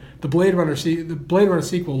away, but the Blade Runner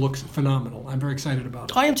sequel looks phenomenal. I'm very excited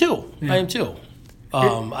about it. I am too. Yeah. I am too.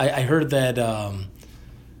 I heard that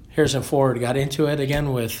Harrison Ford got into it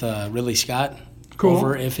again with Ridley Scott Cool.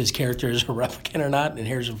 over if his character is a replicant or not, and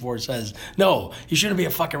Harrison Ford says, no, he shouldn't be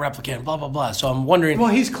a fucking replicant, blah, blah, blah. So I'm wondering... Well,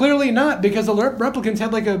 he's clearly not, because the replicants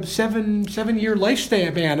had like a seven-year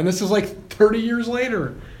lifespan, and this is like 30 years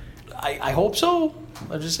later. I hope so.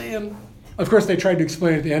 I'm just saying. Of course, they tried to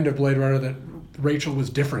explain at the end of Blade Runner that Rachel was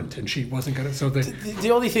different and she wasn't going to. So they. The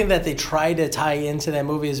only thing that they try to tie into that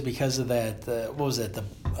movie is because of that, what was it, the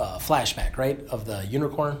flashback, right? Of the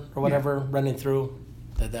unicorn or whatever running through.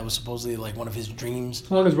 That was supposedly like one of his dreams.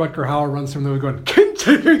 As long as Rutger Hauer runs from there going,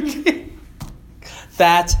 continue.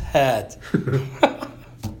 That's it.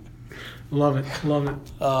 Love it.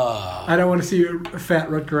 I don't want to see a fat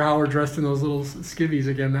Rutger Hauer dressed in those little skivvies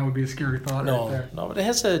again. That would be a scary thought right there. No, but it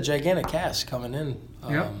has a gigantic cast coming in.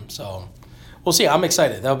 Yep. So we'll see. I'm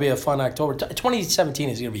excited. That'll be a fun October. 2017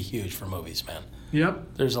 is going to be huge for movies, man.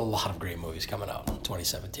 Yep. There's a lot of great movies coming out in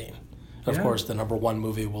 2017. Of Yeah. course, the number one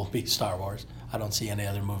movie will be Star Wars. I don't see any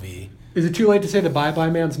other movie. Is it too late to say the Bye Bye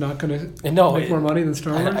Man's not going to No, make more money than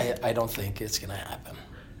Star Wars? I don't think it's going to happen.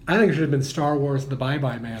 I think it should have been Star Wars The Bye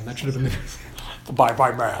Bye Man. That should have been The Bye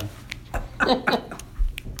Bye Man.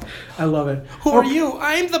 I love it. Who are you?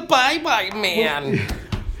 I'm the Bye Bye Man.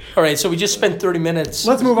 All right, so we just spent 30 minutes.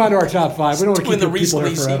 Let's move on to our top five. We don't want to Doing keep the people here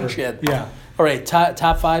recently forever. seen shit. Yeah. All right, top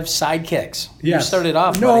five sidekicks. Yes. You started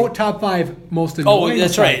off. No, buddy. top five most Oh, annoying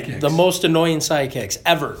that's right. sidekicks. The most annoying sidekicks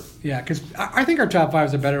ever. Yeah, because I think our top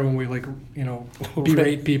fives are better when we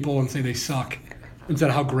berate people and say they suck instead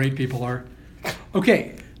of how great people are.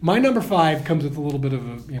 Okay, my number five comes with a little bit of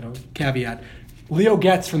a caveat. Leo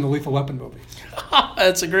Getz from the Lethal Weapon movies.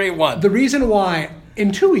 That's a great one. The reason why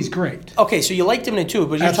in two he's great. Okay, so you liked him in two,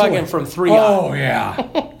 but you're Absolutely. talking from three Oh on.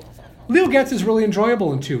 yeah. Leo Getz is really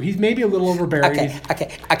enjoyable in two. He's maybe a little overbearing.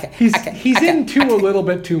 Okay. He's in two a little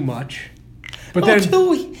bit too much. But Well, then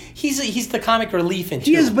two, he's the comic relief in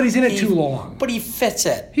two. he is, but he's in it too long. But he fits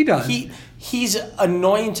it. He does. He's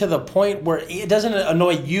annoying to the point where it doesn't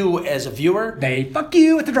annoy you as a viewer. They fuck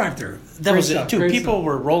you at the drive-thru. That Great was stuff, it too. great People stuff.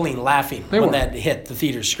 were rolling laughing They when were. that hit the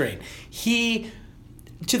theater screen. He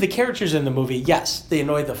to the characters in the movie, yes, they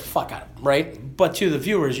annoy the fuck out of them, right? But to the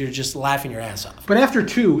viewers, you're just laughing your ass off. But after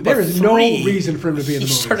 2, there is no reason for him to be in the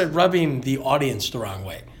movie. He started rubbing the audience the wrong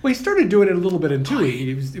way. Well, he started doing it a little bit in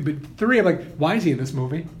 2. But 3, I'm like, why is he in this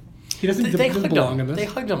movie? He doesn't belong in this. They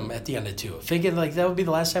hugged him at the end of 2, thinking like that would be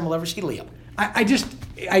the last time we'll ever see Leo. I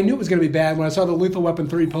knew it was going to be bad when I saw the Lethal Weapon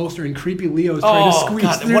 3 poster and creepy Leo's trying to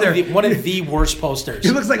squeeze through there. One of the worst posters.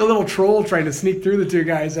 He looks like a little troll trying to sneak through the 2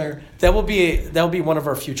 guys there. That will be one of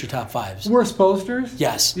our future top 5s. Worst posters?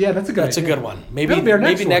 Yes. Yeah, that's a good. That's a good one.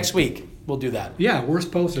 Maybe next week we'll do that. Yeah,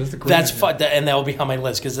 worst posters. That's fun, and that will be on my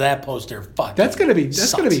list because that poster. Fuck. That's gonna be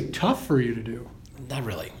tough for you to do. Not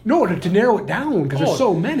really. No, to narrow it down because there's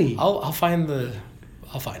so many. I'll find them.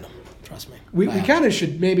 Trust me. We kind of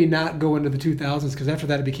should maybe not go into the 2000s because after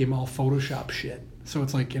that it became all Photoshop shit. So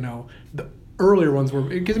it's like, the earlier ones were,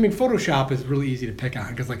 because Photoshop is really easy to pick on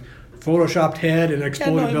because like photoshopped head and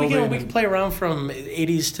exploded building. We can play around from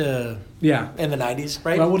 80s to and the 90s,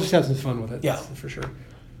 right? Well, we'll just have some fun with it. Yeah, for sure.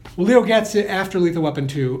 Well, Leo gets it after Lethal Weapon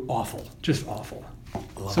 2. Awful, just awful.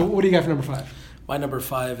 So what do you got for number 5? My number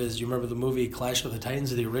 5 is, you remember the movie Clash of the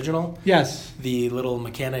Titans, the original? Yes. The little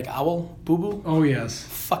mechanic owl, Boo Boo? Oh, yes.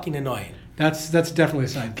 Fucking annoying. That's definitely a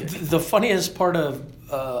sidekick. The funniest part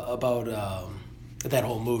about that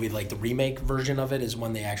whole movie, like the remake version of it, is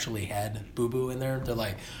when they actually had Boo Boo in there. They're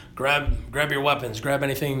like, grab your weapons, grab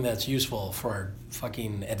anything that's useful for our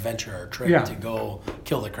fucking adventure or trip to go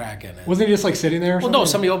kill the Kraken. And, wasn't he just like sitting there? No,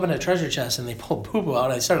 somebody opened a treasure chest and they pulled Boo Boo out.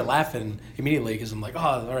 And I started laughing immediately because I'm like,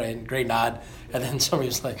 oh, all right, great nod. And then somebody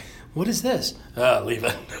was like, what is this? Leave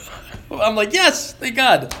it. I'm like, yes, thank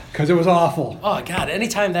God. Because it was awful. Oh, God.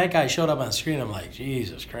 Anytime that guy showed up on screen, I'm like,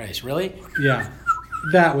 Jesus Christ, really? Yeah.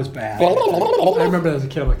 That was bad. I remember as a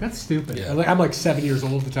kid, I'm like, that's stupid. Yeah. I'm like 7 years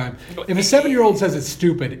old at the time. If a 7-year-old says it's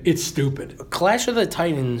stupid, it's stupid. Clash of the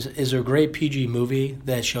Titans is a great PG movie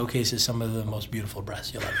that showcases some of the most beautiful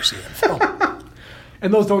breasts you'll ever see in film.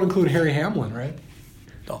 And those don't include Harry Hamlin, right?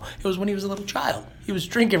 No, it was when he was a little child. He was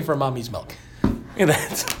drinking from mommy's milk. And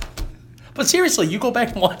that's... But seriously, you go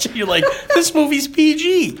back and watch it, you're like, this movie's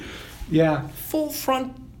PG. Yeah. Full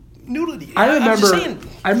front nudity. I remember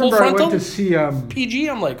I went to see... PG,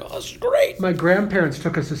 I'm like, oh, this is great. My grandparents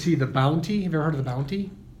took us to see The Bounty. Have you ever heard of The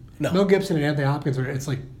Bounty? No. Mel Gibson and Anthony Hopkins, it's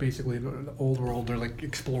like basically the old world. They're like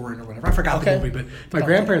exploring or whatever. I forgot the movie, but my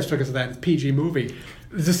grandparents took us to that PG movie.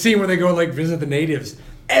 There's a scene where they go like visit the natives.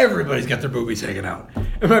 Everybody's got their boobies hanging out.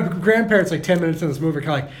 And my grandparents, like 10 minutes in this movie, are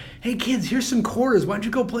kind of like, hey kids, here's some quarters. Why don't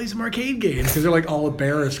you go play some arcade games? Because they're like all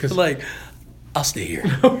embarrassed. Cause like, I'll stay here.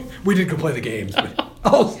 We did go play the games, but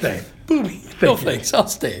I'll stay. Booby. Thanks. I'll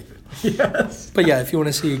stay. Yes. But yeah, if you want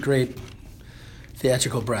to see a great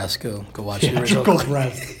theatrical breast, go watch theatrical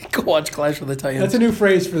breast. Go watch Clash of the Titans. That's a new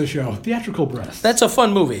phrase for the show. Theatrical breast. That's a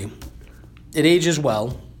fun movie. It ages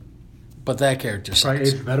well, but that character sucks. Probably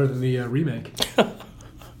aged better than the remake.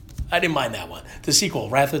 I didn't mind that one. The sequel,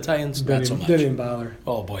 Wrath of the Titans, not so much. Didn't even bother.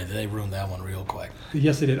 Oh boy, they ruined that one real quick.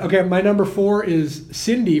 Yes, they did. Okay, my number 4 is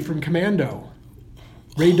Cindy from Commando.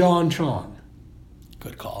 Ray Dawn Chong.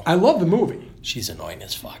 Good call. I love the movie. She's annoying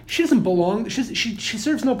as fuck. She doesn't belong. She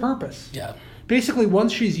serves no purpose. Yeah. Basically,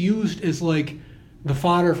 once she's used as like the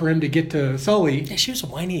fodder for him to get to Sully. Yeah, she was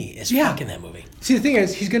whiny as fuck in that movie. See, the thing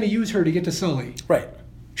is, he's going to use her to get to Sully. Right.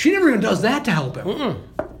 She never even does that to help him. Mm-mm.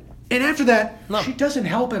 And after that, she doesn't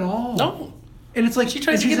help at all. No. And it's like she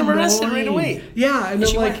tries to get him arrested right away. Yeah, and then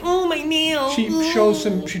she's like, oh my nail. She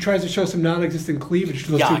tries to show some non-existent cleavage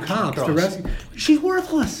to those two cops. To rescue. She's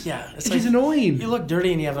worthless. Yeah, she's annoying. You look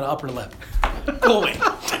dirty and you have an upper lip. Go away.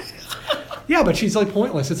 Yeah, but she's like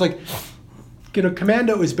pointless. It's like,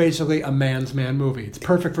 Commando is basically a man's man movie. It's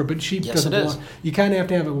perfect for, but she doesn't belong. You kind of have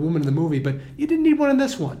to have a woman in the movie, but you didn't need one in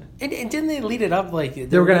this one. And didn't they lead it up like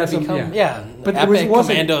they were going to have some? Yeah, but epic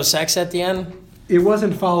commando sex at the end. It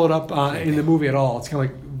wasn't followed up in the movie at all. It's kind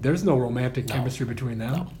of like there's no romantic chemistry between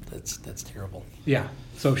them. No, that's terrible. Yeah,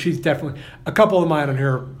 so she's definitely a couple of mine on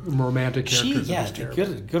her romantic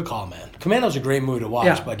characters. Good call, man. Commando's a great movie to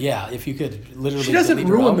watch, but if you could literally, she doesn't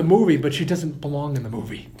ruin the movie, but she doesn't belong in the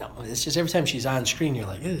movie. No, it's just every time she's on screen, you're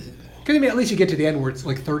like, ugh. Because at least you get to the end where it's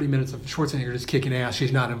like 30 minutes of Schwarzenegger just kicking ass.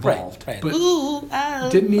 She's not involved. Right. But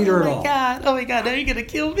didn't need her at all. Oh my God! Now you're gonna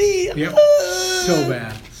kill me. Yep. So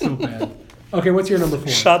bad. Okay, what's your number 4?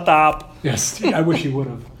 Shut up. Yes, I wish you would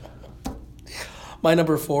have. My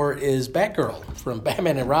number 4 is Batgirl from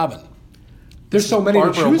Batman and Robin. There's so many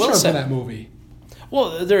to choose from for that movie.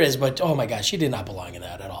 Well, there is, but oh my gosh, she did not belong in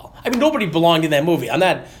that at all. I mean, nobody belonged in that movie. I'm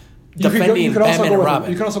not defending Batman and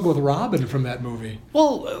Robin. You could also go with Robin from that movie.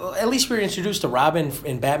 Well, at least we were introduced to Robin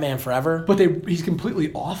in Batman Forever. But he's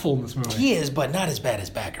completely awful in this movie. He is, but not as bad as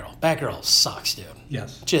Batgirl. Batgirl sucks, dude.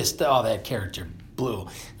 Yes. Just, that character blew.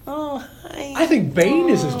 Oh, I think Bane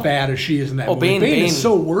is as bad as she is in that movie. Bane is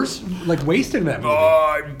so worse, like wasted in that movie.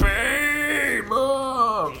 Oh, Bane,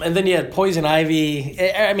 Mom. And then you had Poison Ivy.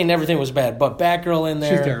 I mean, everything was bad, but Batgirl in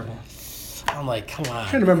there. She's terrible. I'm like, come on. I'm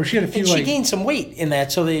trying to remember, she had a few. And she gained some weight in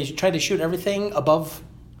that, so they tried to shoot everything above,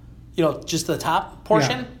 just the top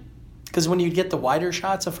portion. Because when you get the wider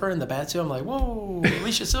shots of her in the Batsuit, I'm like, whoa,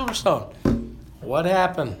 Alicia Silverstone. What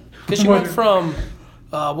happened? Because she went from,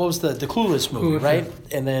 what was the Clueless movie, right?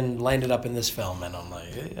 And then landed up in this film, and I'm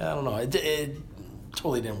like, I don't know. It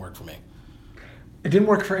totally didn't work for me. It didn't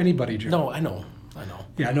work for anybody, Joe. No, I know.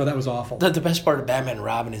 Yeah, I know that was awful. The best part of Batman and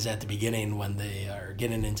Robin is at the beginning when they are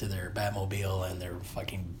getting into their Batmobile and their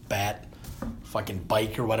fucking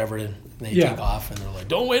bike or whatever, and they take off and they're like,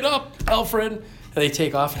 "Don't wait up, Alfred." And they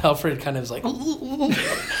take off, and Alfred kind of is like,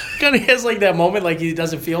 kind of has like that moment like he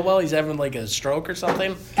doesn't feel well. He's having like a stroke or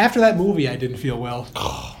something. After that movie, I didn't feel well.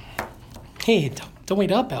 Hey, don't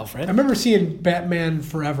wait up, Alfred. I remember seeing Batman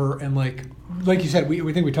Forever, and like you said,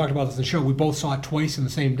 we think we talked about this in the show. We both saw it twice in the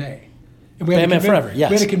same day. Batman Forever, yes.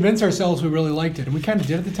 We had to convince ourselves we really liked it, and we kind of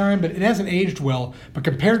did at the time, but it hasn't aged well. But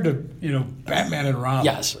compared to, Batman and Robin.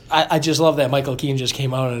 Yes. I just love that Michael Keaton just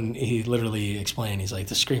came out and he literally explained, he's like,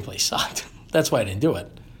 the screenplay sucked. That's why I didn't do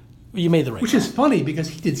it. You made the right Which is funny, because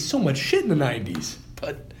he did so much shit in the 90s.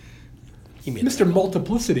 But he made Mr.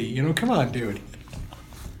 Multiplicity, come on, dude.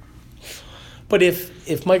 But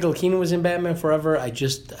if Michael Keaton was in Batman Forever, I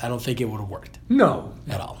don't think it would have worked. No.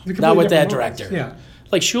 At all. Not with that director. Yeah.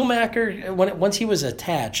 Like Schumacher, once he was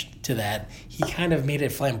attached to that, he kind of made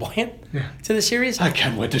it flamboyant to the series. I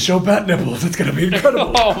can't wait to show Bat Nipples. It's going to be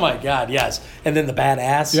incredible. Oh, my God, yes. And then the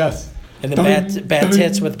badass. Yes. And then bad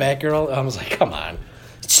tits with Batgirl. I was like, come on.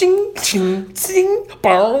 Ching, ching, ching,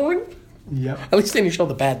 bong. Yep. At least then you show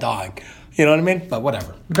the bad dog. You know what I mean? But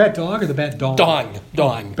whatever. The Bat Dog or the Bat Dong?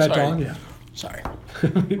 Dong. Bat Sorry. Dong, yeah. Sorry.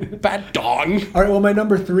 Bad dong. All right, well, my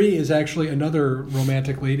number 3 is actually another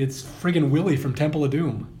romantic lead. It's friggin' Willie from Temple of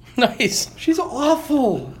Doom. Nice. She's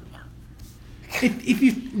awful. If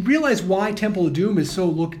you realize why Temple of Doom is so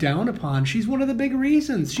looked down upon, she's one of the big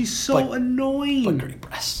reasons. She's so annoying. But great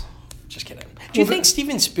breasts. Just kidding. Do you think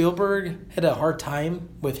Steven Spielberg had a hard time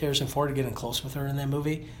with Harrison Ford getting close with her in that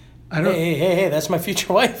movie? I don't. Hey, that's my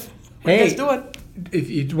future wife. What are you guys doing? If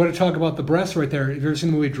you want to talk about the breasts right there, have you ever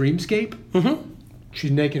seen the movie Dreamscape? Mm-hmm.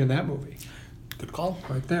 She's naked in that movie. Good call.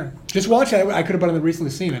 Right there. Just watch it. I could have been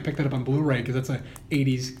recently seen. I picked that up on Blu-ray because that's a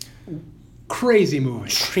 80s crazy movie.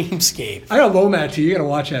 Dreamscape. I gotta loan that to you. You gotta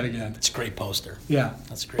watch that again. It's a great poster. Yeah.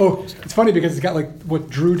 That's a great poster. It's funny because it's got like what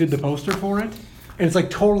Drew did the poster for it. And it's like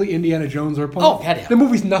totally Indiana Jones or Oh, God, yeah. The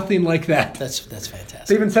movie's nothing like that. That's fantastic.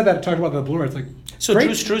 They even said that, talked about the Blu-ray. It's like, so great.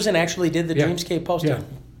 Drew Struzan actually did the Dreamscape poster? Yeah.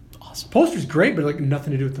 Awesome. Poster's great, but like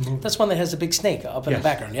nothing to do with the movie. That's one that has a big snake up in the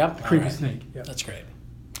background. Yep. Creepy snake. Yeah. That's great.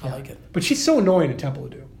 I like it. But she's so annoying in Temple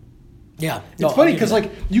of Doom. Yeah. It's funny because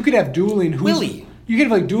like you could have dueling Willie. You could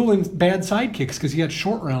have like dueling bad sidekicks because he had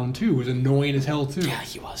Short Round too, who was annoying as hell too. Yeah,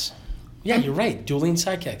 he was. Yeah, you're right. Dueling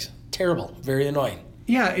sidekicks. Terrible. Very annoying.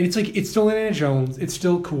 Yeah, and it's like it's still Indiana Jones. It's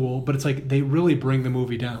still cool, but it's like they really bring the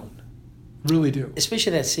movie down. Really do.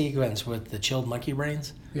 Especially that sequence with the chilled monkey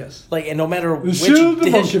brains. Yes. Like, and no matter which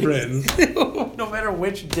monkey brains. no matter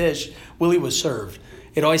which dish Willie was served,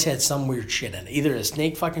 it always had some weird shit in it. Either a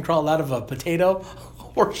snake fucking crawled out of a potato,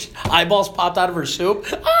 or eyeballs popped out of her soup.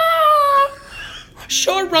 Ah!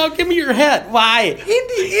 Short Round, give me your head. Why?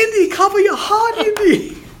 Indy, cover your heart,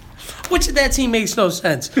 Indy. Which of that scene makes no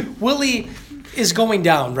sense. Willie is going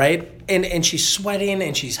down, right? And she's sweating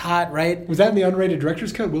and she's hot, right? Was that in the unrated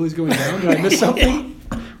director's cut? Willie's going down? Did I miss something?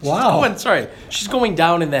 Wow. Sorry. She's going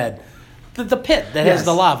down in that the pit that has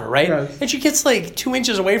the lava, right? Yes. And she gets like 2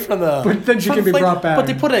 inches away from the. But then she can be brought back. But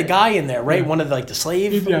they put a guy in there, right? One of the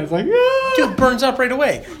slave. Yeah, it's like dude burns up right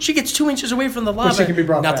away. She gets 2 inches away from the lava. But she can be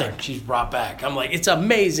brought Nothing. back. She's brought back. I'm like, it's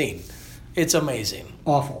amazing. It's amazing.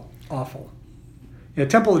 Awful. Yeah,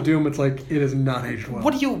 Temple of Doom. It's like it is not aged well.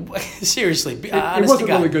 What do you seriously? It wasn't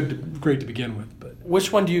really great to begin with, but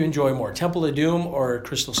which one do you enjoy more, Temple of Doom or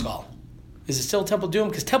Crystal Skull? Is it still Temple of Doom?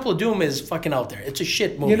 Because Temple of Doom is fucking out there. It's a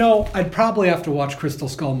shit movie. You know, I'd probably have to watch Crystal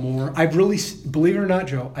Skull more. I've really, believe it or not,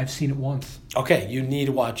 Joe, I've seen it once. Okay, you need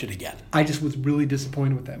to watch it again. I just was really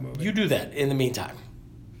disappointed with that movie. You do that in the meantime.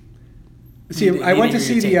 See, I went to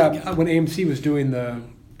see when AMC was doing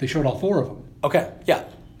they showed all 4 of them. Okay, yeah.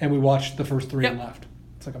 And we watched the first 3 and left.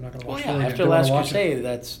 It's like I'm not going to watch 4 again. After Last Crusade,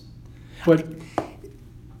 that's... But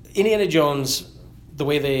Indiana Jones, the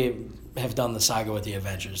way they have done the saga with the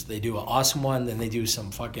Avengers. They do an awesome one, then they do some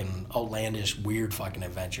fucking outlandish, weird fucking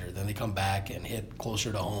adventure. Then they come back and hit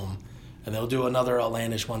closer to home, and they'll do another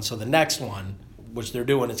outlandish one. So the next one, which they're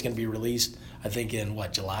doing, it's going to be released, I think, in,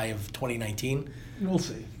 July of 2019? We'll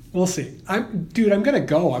see. I'm going to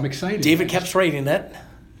go. I'm excited. David kept writing it.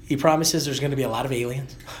 He promises there's going to be a lot of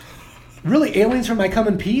aliens. Really? Aliens from I Come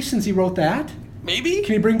in Peace, since he wrote that? Maybe.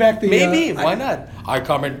 Can you bring back the... Maybe. Why not? I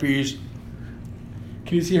come in peace.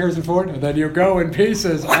 Can you see Harrison Ford? And then you go in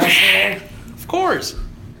pieces. Of course.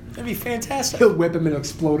 That'd be fantastic. He'll whip him and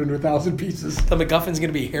explode into 1,000 pieces. The MacGuffin's going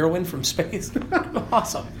to be heroin from space.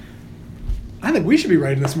 Awesome. I think we should be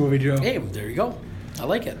writing this movie, Joe. Hey, there you go. I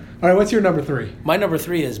like it. All right, what's your number 3? My number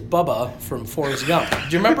 3 is Bubba from Forrest Gump. Do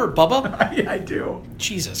you remember Bubba? Yeah, I do.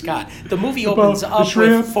 Jesus, God. The movie opens up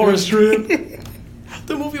shrimp, with Forrest shrimp.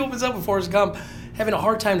 The movie opens up with Forrest Gump having a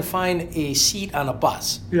hard time to find a seat on a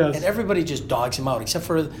bus. Yes. And everybody just dogs him out, except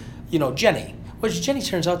for, Jenny. Which Jenny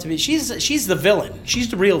turns out to be, she's the villain. She's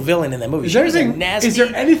the real villain in that movie. Is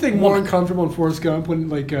there anything more woman. uncomfortable in Forrest Gump when,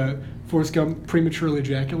 Forrest Gump prematurely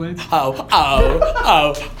ejaculates? Oh,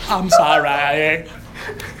 I'm sorry.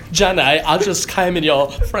 Jenny, I just came in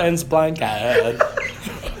your friend's blanket.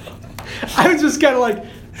 I was just kind of like,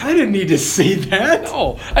 I didn't need to see that.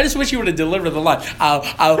 No, I just wish you would have delivered the line.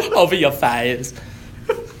 Over your face.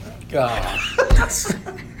 God.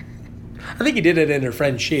 I think he did it in her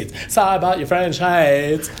friend's sheets. Sorry about your friend's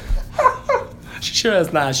sheets. She sure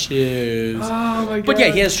has nice shoes. Oh, my God. But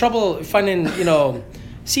yeah, he has trouble finding,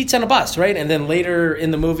 seats on a bus, right? And then later in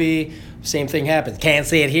the movie, same thing happens. Can't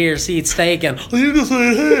see it here, seat's taken. You can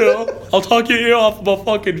see it here. I'll talk your ear off my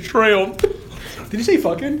fucking shrimp. Did you say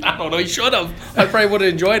fucking? I don't know, he should have. I probably would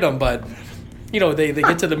have enjoyed them, but, they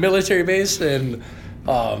get to the military base and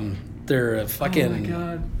they're fucking... Oh, my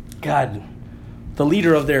God. God, the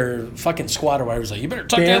leader of their fucking squad or whatever was like, you better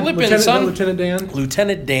tuck that lip in, son. Lieutenant Dan?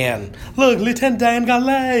 Lieutenant Dan. Look, Lieutenant Dan got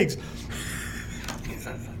legs.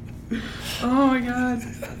 Oh, my God.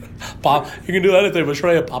 Pop, you can do anything but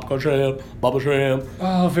shrimp. Popcorn shrimp, bubble shrimp.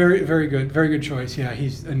 Oh, very, very good. Very good choice. Yeah,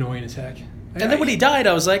 he's annoying as heck. And then when he died,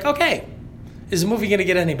 I was like, okay, is the movie going to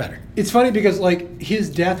get any better? It's funny because, his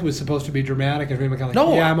death was supposed to be dramatic, and everybody kind of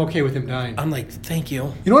No. yeah, I'm okay with him dying. I'm like, thank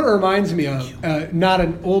you. You know what it reminds me of? Not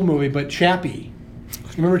an old movie, but Chappie.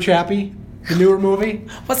 You remember Chappie? The newer movie?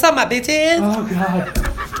 What's up, my bitches? Oh, God.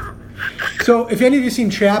 So, if any of you seen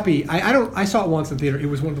Chappie, I saw it once in theater. It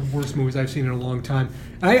was one of the worst movies I've seen in a long time.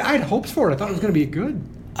 I had hopes for it. I thought it was going to be good.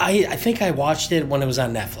 I think I watched it when it was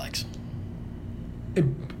on Netflix.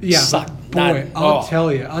 Yeah, Sucked. boy, I'll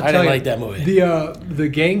tell you. I didn't like that movie. The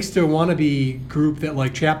gangster wannabe group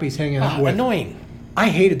that Chappie's hanging out with. Annoying. I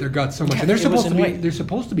hated their guts so much, Yeah, and they're it was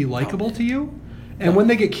supposed to be likable No. to you. And when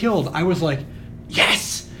they get killed, I was like,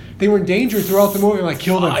 yes. They were in danger throughout the movie. I'm like,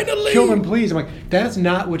 kill them, Finally. kill them, please. I'm like, that's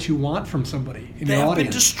not what you want from somebody in They your have been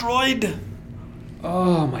audience. destroyed.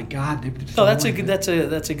 Oh my God! No, that's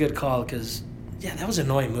a good call because that was an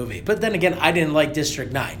annoying movie. But then again, I didn't like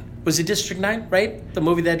District 9. Was it District 9, right? The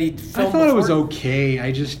movie that he filmed I thought it was before? okay.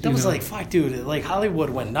 I just That was like, fuck, dude. Like,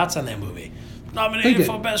 Hollywood went nuts on that movie. They Nominated did.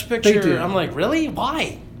 for Best They Picture. did. I'm like, really?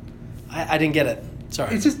 Why? I didn't get it.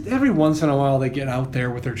 Sorry. It's just every once in a while they get out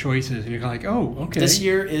there with their choices, and you're kind of like, oh, okay. This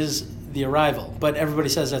year is The Arrival, but everybody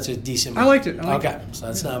says that's a decent movie. I liked it. I liked okay, so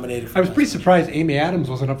that's nominated for I was Best pretty surprised Amy Adams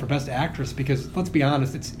wasn't up for Best Actress because, let's be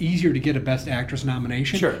honest, it's easier to get a Best Actress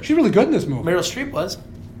nomination. Sure. She's really good in this movie. Meryl Streep was.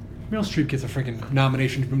 Meryl Streep gets a freaking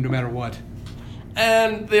nomination no matter what.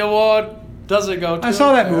 And the award doesn't go to I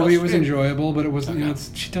saw that Meryl movie. It was Streep. enjoyable, but it wasn't. Okay.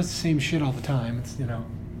 She does the same shit all the time. It's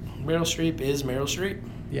Meryl Streep is Meryl Streep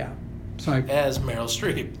yeah. So as Meryl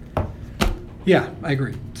Streep. I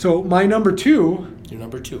agree. So my number 2 Your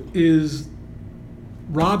number 2. is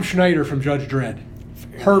Rob Schneider from Judge Dredd.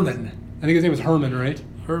 Herman. I think his name was Herman, right?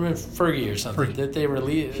 Herman Fergie or something. Fergie. Did they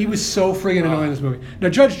release? He was so friggin' annoying in this movie. Now,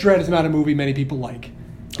 Judge Dredd is not a movie many people like.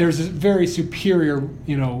 There's a very superior,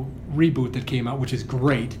 reboot that came out, which is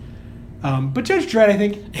great. But Judge Dredd, I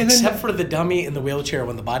think... Except for the dummy in the wheelchair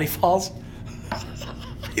when the body falls.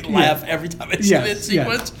 He'd laugh every time it's Yes, in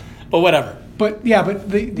sequence. But whatever. But the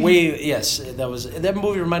Yes, that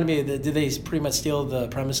movie reminded me. Did they pretty much steal the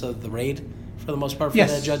premise of The Raid for the most part for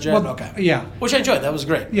Yes. that Judge Dredd? Well, okay. yeah. Which I enjoyed. That was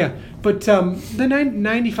great. Yeah, but the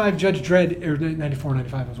 95 Judge Dredd, or 94,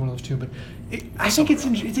 95 was one of those two, but I think it's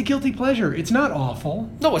a guilty pleasure. It's not awful.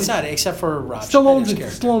 No, it's not, except for Rob Schneider's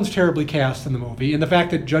character. Stallone's terribly cast in the movie, and the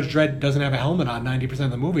fact that Judge Dredd doesn't have a helmet on 90%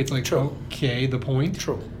 of the movie, it's like, True. okay, the point.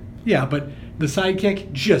 True. Yeah, but the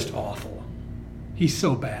sidekick, just awful. He's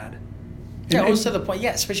so bad. Yeah, almost to the point.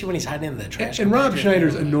 Yeah, especially when he's hiding in the trash. And Rob compactor.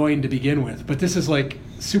 Schneider's annoying to begin with, but this is like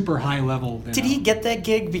super high level. Did he get that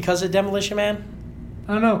gig because of Demolition Man?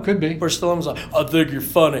 I don't know. Could be. Where Stallone was like, I think you're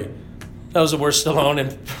funny. That was the worst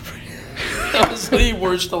Stallone That was the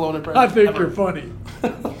worst Stallone impression. I think ever. you're funny.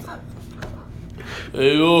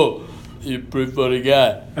 Hey, oh, you're a pretty funny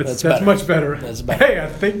guy. That's better. much better. That's better. Hey, I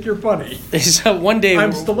think you're funny. So one day,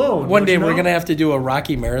 I'm Stallone. One don't day you we're know? gonna have to do a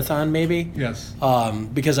Rocky marathon, maybe. Yes,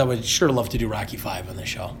 Because I would sure love to do Rocky 5 on the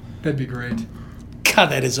show. that'd be great. God,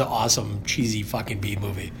 that is an awesome, cheesy fucking B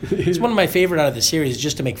movie. It's one of my favorite out of the series,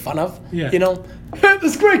 just to make fun of. Yeah. You know.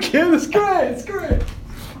 That's great, kid. That's great. It's great.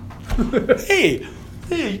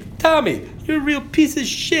 Hey, Tommy, you're a real piece of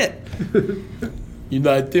shit. You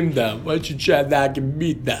knocked him down. Why don't you try knocking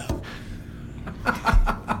me down?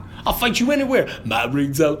 I'll fight you anywhere. My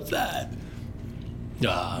ring's outside.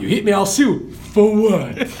 You hit me, I'll sue. For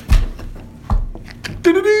what?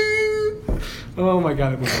 Oh my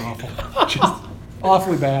god, it was awful. Just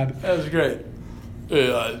awfully bad. That was great.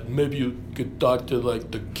 Yeah, maybe you could talk to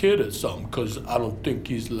like the kid or something, because I don't think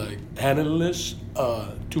he's like handling this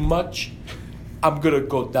too much. I'm gonna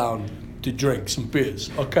go down to drink some beers,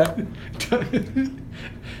 okay?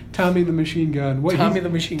 Tommy the Machine Gun. Tommy the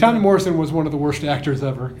Machine Tommy Gun. Morrison was one of the worst actors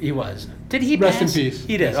ever. He was. Did he Rest pass? in peace.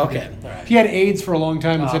 He did. Yes, Okay. did. All right. He had AIDS for a long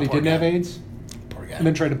time and Oh, said he poor didn't have guy. AIDS, Poor guy. and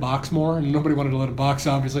then tried to box more, and nobody wanted to let him box,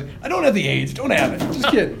 obviously. I don't have the AIDS. Don't have it. Just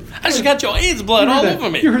kidding. I just got your AIDS blood You heard all that- over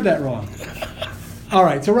me. You heard that wrong. All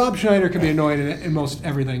right, so Rob Schneider could be annoying in most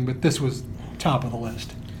everything, but this was top of the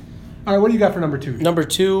list. All right, what do you got for number 2? Number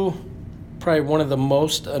 2, probably one of the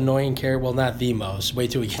most annoying characters. Well, not the most.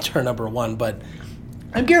 Wait till we get to our number 1. But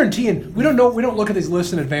I'm guaranteeing we don't know. We don't look at these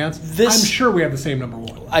lists in advance. This- I'm sure we have the same number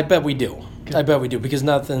 1. I bet we do. I bet we do, because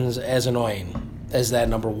nothing's as annoying as that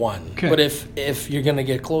number 1. Okay. But if you're gonna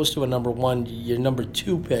get close to a number 1, your number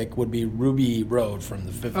 2 pick would be Ruby Road from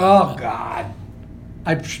the Fifth Oh Element. God,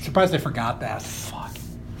 I'm surprised I forgot that. Fuck.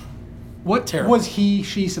 What Terrible. was she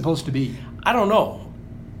supposed to be? I don't know.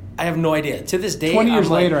 I have no idea. To this day, 20 years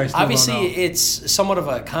I'm like, later, I still don't obviously know. it's somewhat of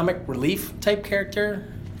a comic relief type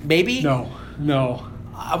character. Maybe. No.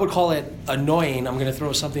 I would call it annoying. I'm gonna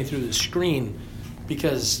throw something through the screen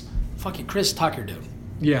because fucking Chris Tucker, dude.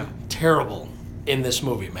 Yeah. Terrible in this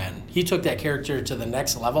movie, man. He took that character to the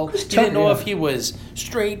next level. You Tucker, didn't know yeah. if he was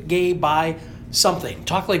straight, gay, bi, something.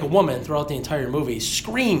 Talked like a woman throughout the entire movie.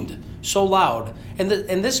 Screamed so loud. And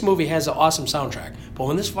this movie has an awesome soundtrack. But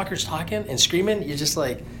when this fucker's talking and screaming, you're just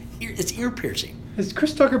like, it's ear piercing. Has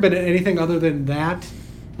Chris Tucker been in anything other than that?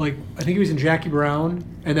 Like, I think he was in Jackie Brown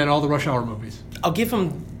and then all the Rush Hour movies. I'll give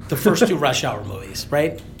him the first 2 Rush Hour movies,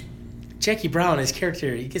 right? Jackie Brown, his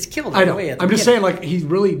character, he gets killed I right know. away. I'm just saying, like, he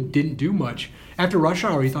really didn't do much. After Rush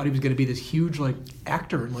Hour, he thought he was going to be this huge, like,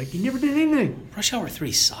 actor, and, like, he never did anything. Rush Hour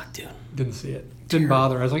 3 sucked, dude. Didn't see it. Didn't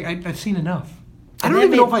bother. I was like, I've seen enough. I And don't that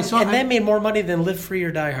even know made- if I saw it. And that made more money than Live Free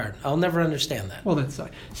or Die Hard. I'll never understand that. Well, that's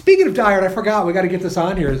speaking of Die Hard, I forgot we got to get this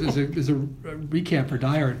on here as a recap for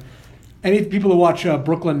Die Hard. Any people who watch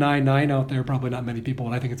Brooklyn Nine-Nine out there, probably not many people,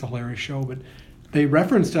 and I think it's a hilarious show, but they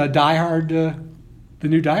referenced Die Hard, the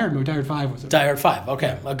new Die Hard movie, Die Hard 5 was it? Die Hard 5,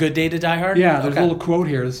 okay. A Good Day to Die Hard? Yeah, there's okay. a little quote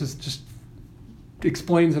here. This is just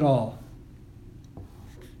explains it all.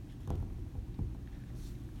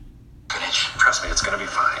 Trust me, it's gonna be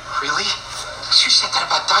fine. Really? You said that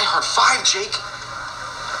about Die Hard 5, Jake.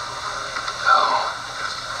 No,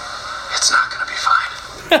 it's not gonna be fine.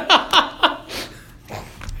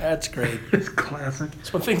 That's great. It's classic.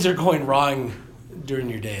 So when things are going wrong during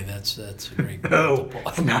your day, that's a great. No,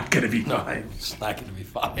 it's not going to be No, fine. it's not going to be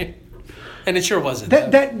fine. And it sure wasn't.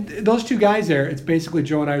 Those two guys there, it's basically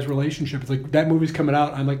Joe and I's relationship. It's like, that movie's coming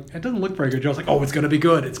out. I'm like, it doesn't look very good. Joe's like, oh, it's going to be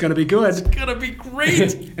good. It's going to be good. going to be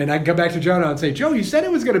great. And I can come back to Joe now and say, Joe, you said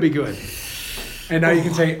it was going to be good. And now you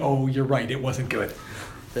can say, oh, you're right. It wasn't good.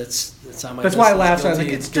 That's on my That's list why I of laughed. I was like,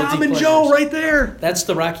 guilty- it's guilty Tom and pleasures. Joe right there. That's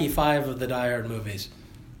the Rocky 5 of the Die Hard movies.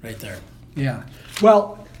 Right there. Yeah.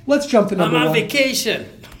 Well, let's jump to number I'm on 1. vacation.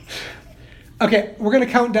 Okay, we're going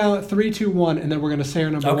to count down at 3, 2, 1, and then we're going to say our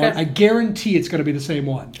number Okay. 1. I guarantee it's going to be the same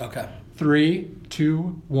one. Okay. 3,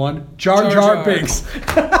 2, 1. Jar Jar Jar Jar. Binks.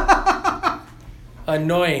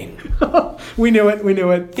 Annoying. We knew it. We knew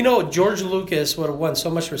it. You know, George Lucas would have won so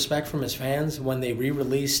much respect from his fans when they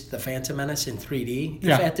re-released The Phantom Menace in 3D.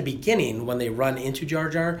 Yeah. If at the beginning, when they run into Jar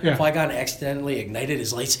Jar, Yeah. Qui-Gon accidentally ignited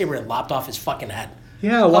his lightsaber and lopped off his fucking head.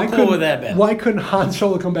 Yeah, How cool would that been? Why couldn't Han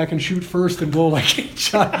Solo come back and shoot first and blow like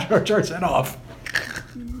Jar Jar's head off?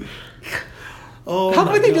 Oh, How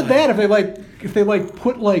my come they God. did that if they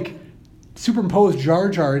put superimposed Jar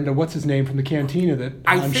Jar into what's his name from the cantina that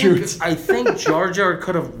Han shoots? I think Jar Jar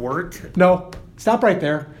could have worked. No, stop right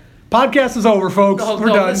there. Podcast is over, folks. We're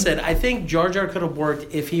done. Listen, I think Jar Jar could have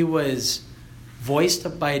worked if he was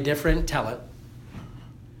voiced by a different talent.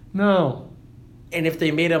 No. And if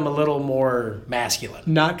they made him a little more masculine.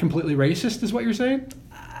 Not completely racist is what you're saying?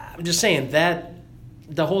 I'm just saying that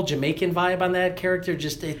the whole Jamaican vibe on that character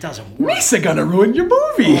just, it doesn't work. Misa gonna ruin your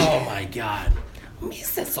movie. Oh my God.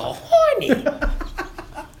 Misa so horny.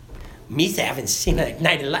 Misa haven't seen a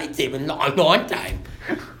Night of Lightsaber in a long, long time.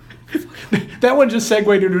 That one just segued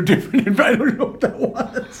into a different, I don't know what that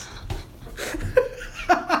was.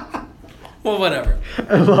 Well, whatever.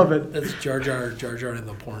 I love it. That's Jar Jar in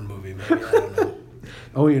the porn movie, maybe. I don't know.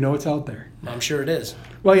 Oh, you know it's out there. I'm sure it is.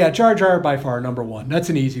 Well, yeah, Jar Jar by far number one. That's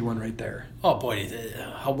an easy one right there. Oh, boy.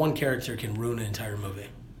 How one character can ruin an entire movie.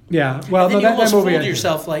 Yeah. Well, And then no, you almost that movie. fooled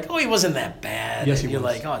yourself like, oh, he wasn't that bad. Yes, and he you're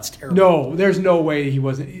was. like, oh, it's terrible. No, there's no way he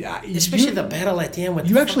wasn't. Especially the battle at the end with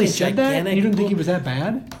You the actually fucking said that? gigantic You didn't think he blue- was that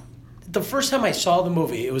bad? The first time I saw the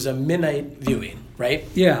movie, it was a midnight viewing, right?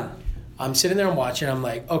 Yeah. I'm sitting there and watching. I'm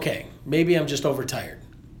like, okay, maybe I'm just overtired.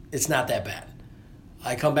 It's not that bad.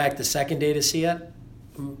 I come back the second day to see it.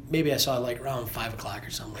 Maybe I saw it like around 5 o'clock or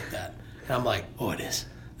something like that. And I'm like, oh, it is.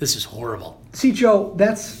 This is horrible. See, Joe,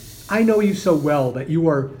 I know you so well that you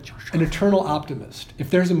are an eternal optimist. If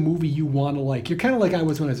there's a movie you want to like, you're kind of like I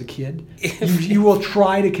was when I was a kid. You will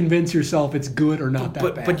try to convince yourself it's good or not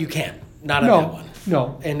that bad. But you can't. Not on No, that one.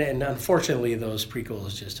 no. And unfortunately, those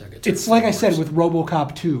prequels just took it. It's like I said with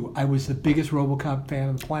RoboCop 2. I was the biggest RoboCop fan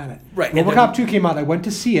on the planet. Right, and RoboCop then- 2 came out. I went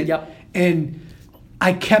to see it. Yep. And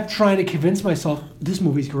I kept trying to convince myself this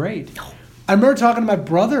movie's great. I remember talking to my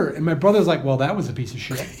brother, and my brother's like, "Well, that was a piece of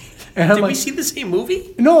shit." And I'm Did like, we see the same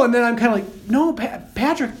movie? No, and then I'm kind of like, no,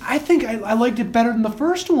 Patrick, I think I liked it better than the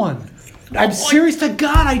first one. I'm serious to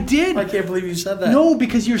God, I did. I can't believe you said that. No,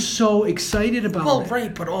 because you're so excited about Well, it.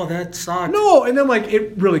 right, but that sucked. No, and then like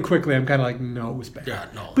it really quickly, I'm kind of like, no, it was bad. Yeah,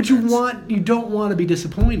 no, But you don't want to be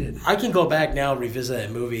disappointed. I can go back now and revisit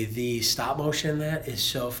that movie. The stop motion in that is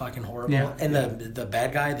so fucking horrible. Yeah. And the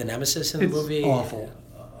bad guy, the nemesis in the It's movie, awful.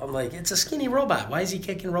 I'm like, it's a skinny robot. Why is he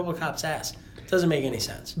kicking RoboCop's ass? Doesn't make any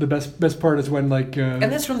sense. The best part is when like And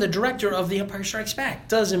that's from the director of The Empire Strikes Back.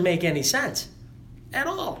 Doesn't make any sense at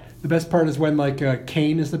all. the best part is when like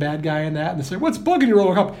Kane is the bad guy in that, and they say, "What's bugging you,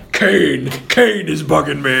 RoboCop?" Kane is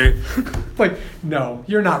bugging me. Like, no,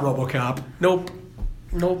 you're not RoboCop. Nope,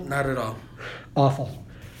 not at all. Awful.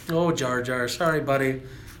 Oh, Jar Jar, sorry, buddy,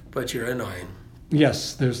 but you're annoying.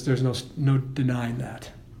 Yes, there's no denying that.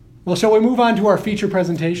 Well, shall we move on to our feature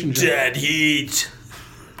presentation? Joe? Dead Heat.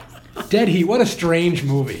 Dead Heat. What a strange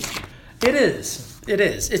movie. It is.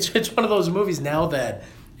 It's one of those movies now that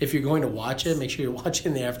if you're going to watch it, make sure you watch it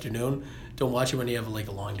in the afternoon. Don't watch it when you have like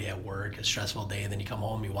a long day at work, a stressful day, and then you come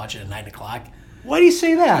home, you watch it at 9 o'clock. Why do you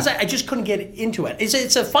say that? Because I just couldn't get into it.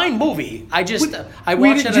 It's a fine movie. I watched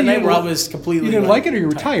Wait, it at a night where I was completely. You didn't like it, or you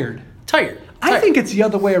were tired? Tired. I think it's the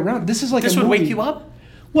other way around. This is like this a would movie. wake you up.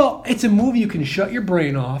 Well, it's a movie you can shut your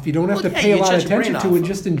brain off. You don't have to Well, yeah, pay a you lot of shut your brain attention to off. and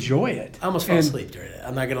just enjoy it. I almost fell And asleep during it.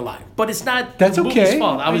 I'm not gonna lie, but it's not That's the movie's okay.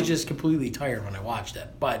 fault. I was just completely tired when I watched it.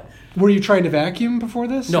 But Were you trying to vacuum before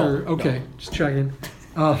this? No, Or- okay, no. just checking.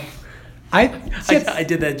 See, I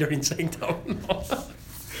did that during Sanctum.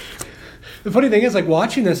 the funny thing is, like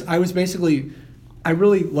watching this, I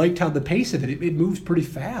really liked how the pace of it moves pretty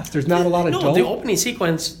fast. There's not a lot of dull. the opening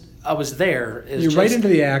sequence, I was there. Is You're just, right into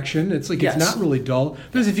the action. It's like Yes. it's not really dull.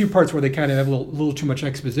 There's a few parts where they kind of have a little too much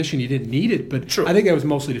exposition. You didn't need it, but True. I think that was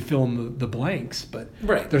mostly to fill in the blanks. But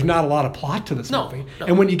Right. there's not a lot of plot to this No, movie. no.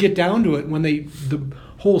 And when you get down to it, when the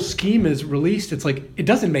whole scheme is released, it's like it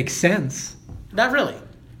doesn't make sense. Not really.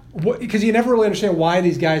 Because you never really understand why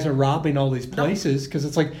these guys are robbing all these places. Because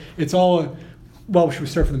it's like it's all. Well, should we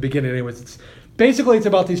start from the beginning? Anyways, it's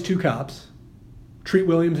about these two cops, Treat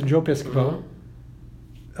Williams and Joe Piscopo.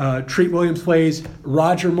 Treat Williams plays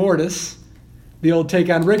Roger Mortis, the old take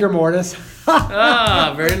on Rigor Mortis,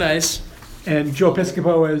 Very nice. and Joe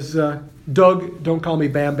Piscopo is Doug. Don't call me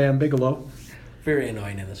Bam Bam Bigelow. Very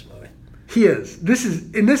annoying in this movie. He is. This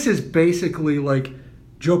is basically like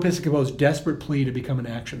Joe Piscopo's desperate plea to become an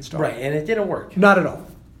action star. Right, and it didn't work. Not at all.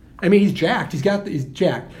 I mean, he's jacked. He's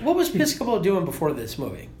jacked. What was Piscopo doing before this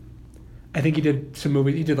movie? I think he did some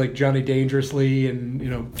movies. He did like Johnny Dangerously and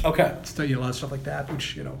Okay. a lot of stuff like that.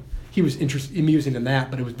 Which he was amusing in that,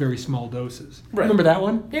 but it was very small doses. Right. Remember that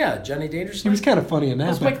one? Yeah, Johnny Dangerous. He was kind of funny in that. That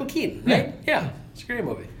was but- Michael Keaton, right? Yeah. It's a great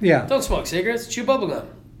movie. Yeah. Don't smoke cigarettes, chew bubblegum.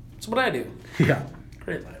 That's what I do. Yeah.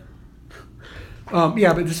 Great line.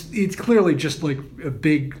 Yeah, but it's clearly just like a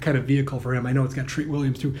big kind of vehicle for him. I know it's got Treat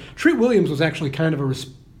Williams too. Treat Williams was actually kind of a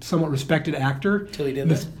somewhat respected actor. Till he did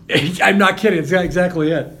this. I'm not kidding. It's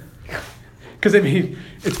exactly it. Because, I mean,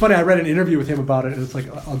 it's funny. I read an interview with him about it, and it's like,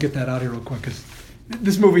 I'll get that out here real quick, because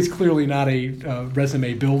this movie's clearly not a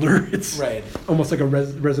resume builder. It's Right. almost like a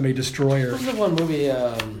resume destroyer. What was the one movie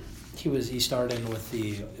he starred in with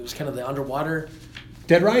it was kind of the underwater?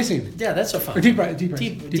 Dead Rising. Yeah, that's a fun. Or Deep Rise.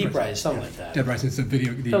 Deep Rise, something like that. Dead Rising is the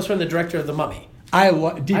video. That was from the director of The Mummy. Deep I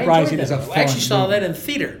Rising enjoyed is a that. fun I actually saw movie. that in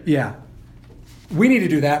theater. Yeah. We need to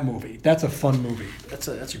do that movie. That's a fun movie. That's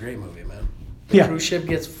a great movie, man. The Yeah. cruise ship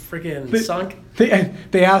gets freaking sunk.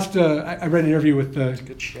 They asked, I read an interview with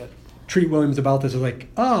Good shit. Treat Williams about this. It was like,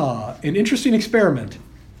 an interesting experiment.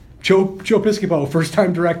 Joe Piscopo,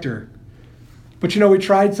 first-time director. But, we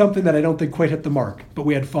tried something that I don't think quite hit the mark, but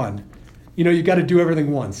we had fun. You got to do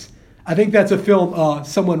everything once. I think that's a film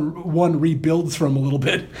one rebuilds from a little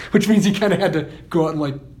bit, which means he kind of had to go out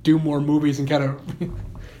and, do more movies and kind of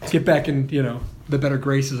get back in, the better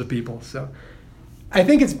graces of people. So I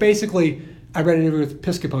think it's basically... I read an interview with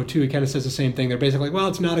Piscopo, too. He kind of says the same thing. They're basically like, well,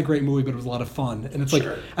 it's not a great movie, but it was a lot of fun. And it's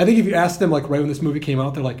Sure. I think if you ask them, right when this movie came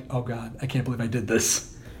out, they're like, oh, God, I can't believe I did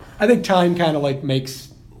this. I think time kind of, makes...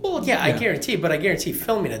 Well, yeah, I guarantee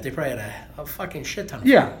filming it, they probably had a fucking shit ton of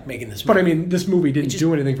Yeah. fun making this movie. But, I mean, this movie didn't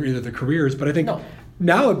do anything for either of their careers. But I think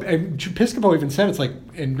now, Piscopo even said it's like,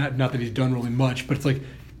 and not that he's done really much, but it's like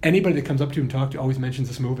anybody that comes up to him and talks to always mentions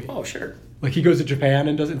this movie. Oh, sure. Like, he goes to Japan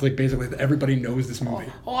and does it. It's like basically everybody knows this movie.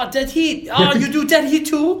 Oh, Dead Heat. Oh, you do Dead Heat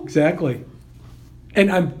too? Exactly.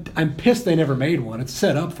 And I'm pissed they never made one. It's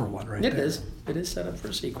set up for one right there. It is. It is set up for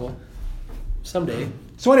a sequel. Someday.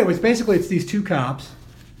 So anyways, basically it's these two cops,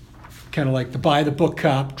 kind of like the by-the-book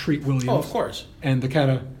cop, Treat Williams. Oh, of course. And the kind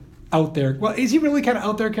of out there... Well, is he really kind of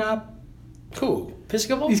out there cop? Who?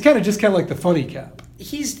 Piscopo? He's kind of like the funny cop.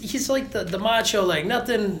 He's like the macho, like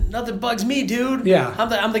nothing bugs me, dude. Yeah.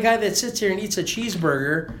 I'm the guy that sits here and eats a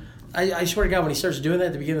cheeseburger. I swear to God, when he starts doing that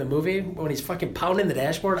at the beginning of the movie, when he's fucking pounding the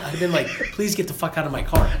dashboard, I'd have been like, please get the fuck out of my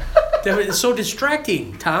car. It's so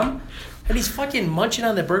distracting, Tom. And he's fucking munching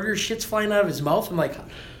on the burger, shit's flying out of his mouth. I'm like,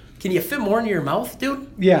 can you fit more into your mouth, dude?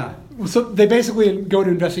 Yeah. So they basically go to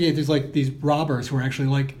investigate these robbers who are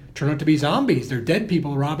actually turn out to be zombies. They're dead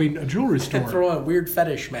people robbing a jewelry store. And throw on a weird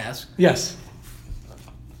fetish mask. Yes.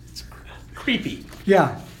 It's creepy.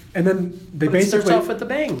 Yeah. And then they But it basically... starts off with the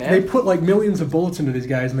bang, man. They put millions of bullets into these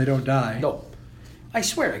guys and they don't die. No. I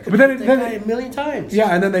swear, I could But have then- that then- guy a million times.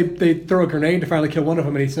 Yeah, and then they throw a grenade to finally kill one of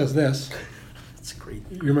them and he says this. That's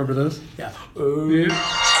creepy. You remember this? Yeah. Yeah.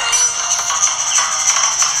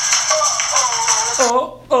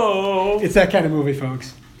 Oh. It's that kind of movie,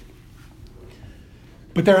 folks.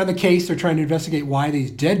 But they're on the case. They're trying to investigate why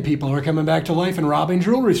these dead people are coming back to life and robbing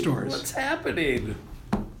jewelry stores. What's happening?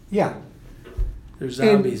 Yeah. They're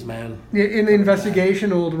zombies, man. In the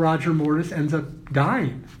investigation, old Roger Mortis ends up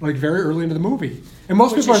dying, very early into the movie. And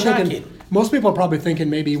most Which people are is thinking, shocking. most people are probably thinking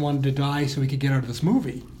maybe he wanted to die so he could get out of this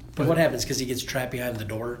movie. But What happens? Because he gets trapped behind the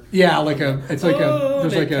door. yeah, there's They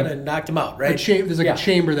like kind of knocked him out, right? there's Yeah. a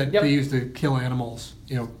chamber that Yep. they use to kill animals,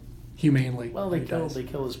 humanely. Well, when they he dies.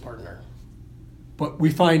 kill his partner. But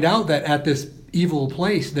we find out that at this evil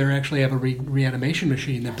place, they actually have a reanimation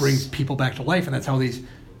machine that brings people back to life, and that's how these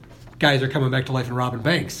guys are coming back to life and robbing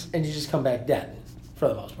banks. And you just come back dead, for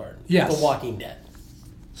the most part. Yes. The Walking Dead.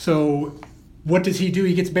 So what does he do?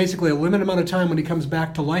 He gets basically a limited amount of time when he comes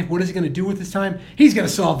back to life. What is he going to do with his time? He's going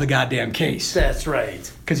to solve the goddamn case. That's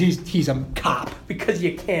right. Because he's a cop. Because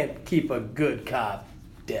you can't keep a good cop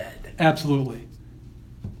dead. Absolutely.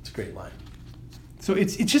 It's a great line. So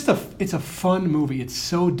it's a fun movie. It's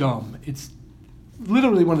so dumb. It's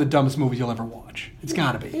literally one of the dumbest movies you'll ever watch. It's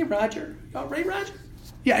got to be. Hey, Roger. You all right, Roger?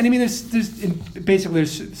 Yeah, and I mean,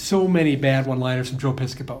 there's so many bad one-liners from Joe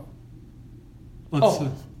Piscopo. They're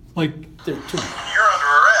too. You're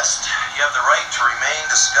under arrest. You have the right to remain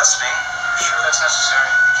disgusting. You're sure that's necessary?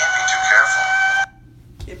 You can't be too careful.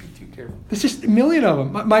 Can't be too careful. There's just a million of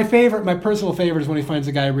them. My favorite, my personal favorite, is when he finds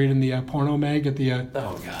a guy reading the porno mag at the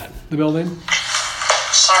Oh, God. the building.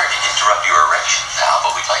 Sorry to interrupt your erection, pal,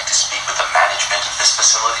 but we'd like to speak with the management of this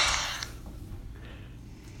facility.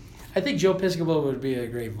 I think Joe Piscopo would be a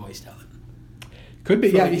great voice talent. Could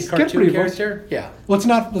be, For yeah. like a He's got a cartoon pretty voice. character. Yeah. Let's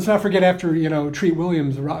not forget after Treat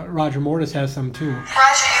Williams, Roger Mortis has some too. Roger, you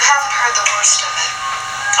haven't heard the worst of it.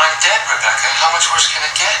 I'm dead, Rebecca. How much worse can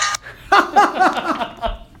it get?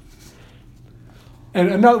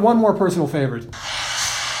 And one more personal favorite.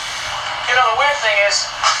 You know, the weird thing is,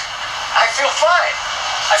 I feel fine.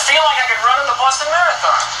 I feel like I could run in the Boston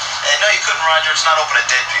Marathon. No, you couldn't, Roger. It's not open to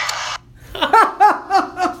dead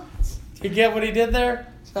people. You get what he did there?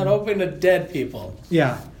 It's not open to dead people.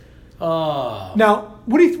 Yeah. Oh. Now,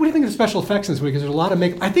 what do you think of the special effects this week? Because there's a lot of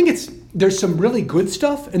makeup. I think it's there's some really good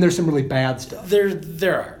stuff and there's some really bad stuff.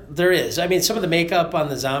 There is. I mean, some of the makeup on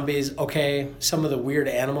the zombies, okay. Some of the weird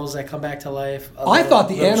animals that come back to life. I thought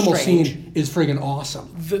the animal strange. scene is friggin'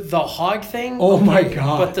 awesome. The hog thing. Oh okay, my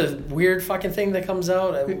God. But the weird fucking thing that comes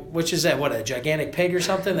out, which is that what, a gigantic pig or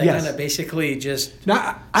something that Yes. kind of basically just.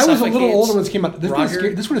 Now, I was a little suffocates older when this came out. This Roger.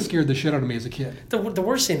 would have scared the shit out of me as a kid. The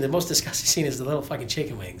worst scene, the most disgusting scene, is the little fucking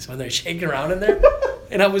chicken wings when they're shaking around in there.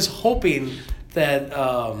 And I was hoping that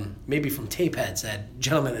maybe from tape heads, that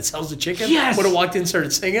gentleman that sells the chicken Yes! would have walked in and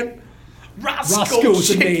started singing. Roscoe's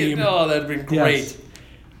the Chicken. name. Oh, that'd been great. Yes.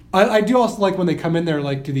 I do also like when they come in there,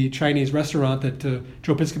 like to the Chinese restaurant that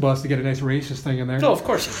Joe Piscopo has to get a nice racist thing in there. No, of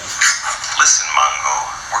course he does. Listen,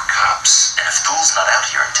 Mongo, we're cops, and if Thul's not out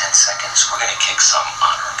here in 10 seconds, we're gonna kick some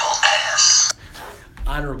honorable ass.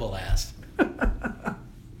 Honorable ass.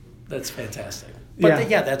 That's fantastic. But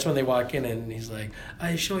Yeah. that's when they walk in and he's like,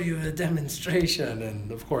 I show you a demonstration.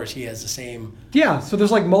 And of course he has the same. Yeah, so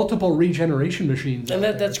there's like multiple regeneration machines. And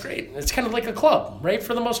out there. that's great. It's kind of like a club, right?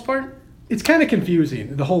 For the most part. It's kind of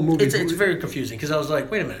confusing, the whole movie. It's very confusing because I was like,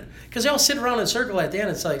 wait a minute. Because they all sit around in a circle at the end.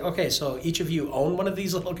 It's like, okay, so each of you own one of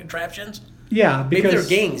these little contraptions? Yeah, Maybe because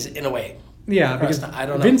they're gangs in a way. Yeah, Or because I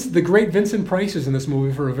don't know. the great Vincent Price is in this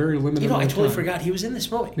movie for a very limited. You know, I amount of totally time. forgot he was in this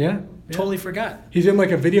movie. Yeah, Totally forgot. He's in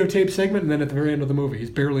like a videotape segment, and then at the very end of the movie, he's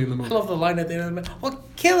barely in the I movie. love the line at the end of the movie. Well,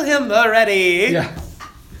 kill him already. Yeah.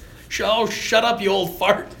 Oh, shut up, you old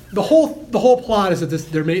fart. The whole plot is that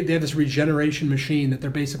they have this regeneration machine that they're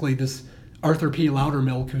basically this Arthur P.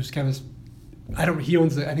 Loudermilk, who's kind of I think he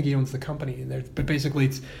owns the company in there, but basically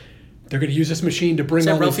they're going to use this machine to bring Is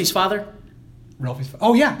that all this- Ralphie's father? Ralphie's.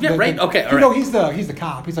 Oh yeah. Yeah, right? Okay, all No, right. he's the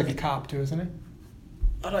cop. He's like a cop too, isn't he?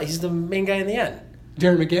 Oh, no, he's the main guy in the end.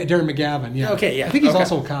 Darren McGavin. Yeah. Okay, yeah, I think he's okay.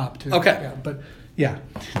 also a cop too. Okay. Yeah, but yeah,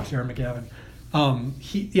 Darren McGavin.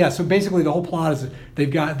 So basically the whole plot is that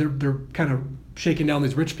they're kind of shaking down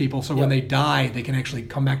these rich people, so when Yep. they die, they can actually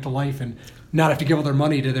come back to life and not have to give all their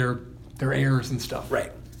money to their heirs and stuff.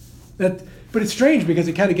 Right. But it's strange because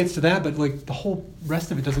it kind of gets to that, but like the whole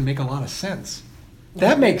rest of it doesn't make a lot of sense.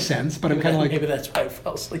 That makes sense, but I'm kind of like Maybe that's why I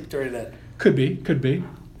fell asleep during that. could be.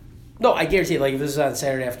 No, I guarantee, like, if this is on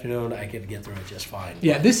Saturday afternoon, I could get through it just fine.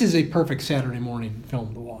 Yeah, this is a perfect Saturday morning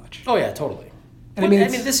film to watch. Oh, yeah, totally. And I But, mean, I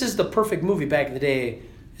it's- mean, this is the perfect movie back in the day,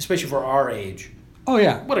 especially for our age. Oh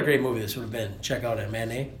yeah. What a great movie this would have been. Check out at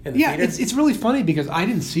Matinee in the Yeah, theater. it's really funny because I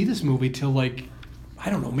didn't see this movie till like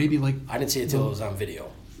I don't know, maybe like I didn't see it until it was on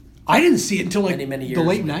video. I didn't see it until like Many the years.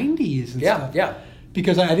 late '90s and Yeah, stuff. yeah.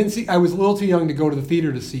 Because I didn't see. I was a little too young to go to the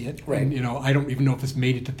theater to see it. Right. And, I don't even know if this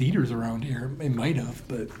made it to theaters around here. It might have,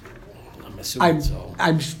 but I'm assuming so.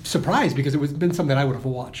 I'm surprised because it was been something I would have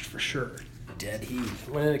watched for sure. Dead Heat.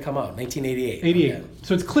 When did it come out? 1988. 88. Okay.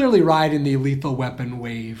 So it's clearly riding the Lethal Weapon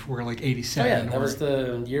wave, where like Oh, 87. yeah, that where was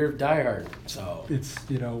the year of Die Hard. So. It's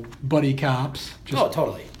buddy cops. Oh,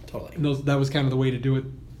 totally. Totally. And that was kind of the way to do it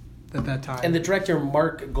at that time. And the director,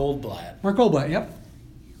 Mark Goldblatt. Mark Goldblatt. Yep.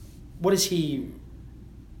 What is he?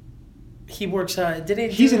 He works on. Did he?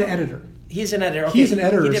 He's an editor. He's an editor. Okay. He's an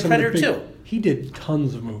editor. He of did some of the Predator big- 2. He did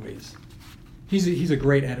tons of movies. He's a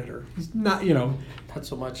great editor. He's not, Not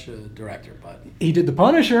so much a director, but. he did The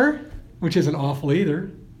Punisher, which isn't awful either.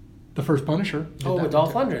 The first Punisher. He did Oh, that with one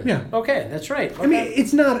Dolph too. Lundgren. Yeah. Okay, that's right. Okay. I mean,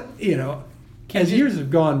 it's not, as you- years have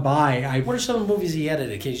gone by, what are some of the movies he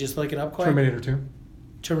edited? Can you just look it up quick? Terminator 2.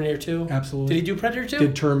 Terminator 2? Absolutely. Did he do Predator 2?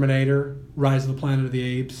 Did Terminator, Rise of the Planet of the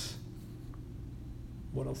Apes.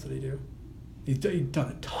 What else did he do? He's done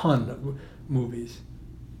a ton of movies.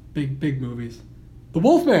 Big movies. The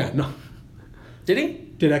Wolfman. No. Did he?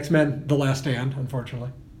 Did X-Men The Last Stand, unfortunately.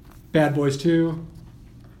 Bad Boys 2.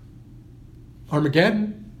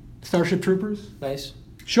 Armageddon. Starship Troopers. Nice.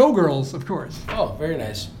 Showgirls, of course. Oh, very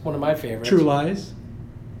nice. One of my favorites. True Lies.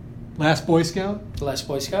 Last Boy Scout. The Last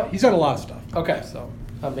Boy Scout? He's done a lot of stuff. Okay. So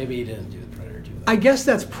Maybe he didn't do the Predator 2. Then. I guess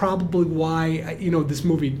that's probably why, this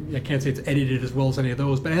movie, I can't say it's edited as well as any of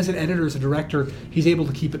those, but as an editor, as a director, he's able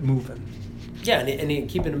to keep it moving. Yeah, and he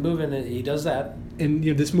keeping it moving, and he does that. And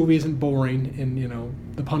this movie isn't boring, and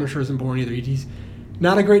The Punisher isn't boring either. He's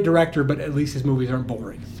not a great director, but at least his movies aren't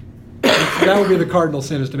boring. That would be the cardinal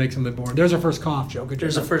sin, is to make something boring. There's our first cough, Joe. Good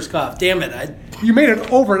There's job. a first cough. Damn it, You made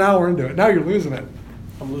it over an hour into it. Now you're losing it.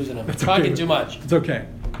 I'm losing him. It's Talking okay. too much. It's okay.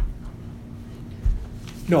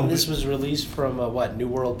 No, This was released from New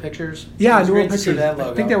World Pictures. yeah, It was New World great to see Pictures. that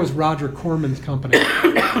logo. I think that was Roger Corman's company.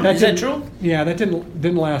 Is that true? Yeah, that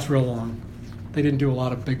didn't last real long. They didn't do a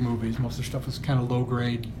lot of big movies. Most of their stuff was kind of low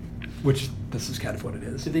grade, which this is kind of what it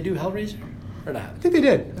is. Did they do Hellraiser or not? I think they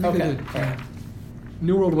did. I think Okay. they did. Yeah.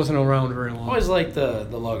 New World wasn't around very long. I always liked the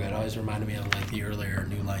logo. It always reminded me of like the earlier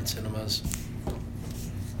New Line Cinemas.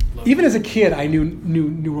 Even as a kid, I knew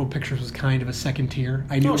New World Pictures was kind of a second tier.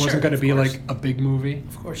 I knew it wasn't going to be like a big movie.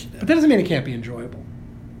 Of course you did. But that doesn't mean it can't be enjoyable.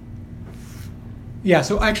 Yeah,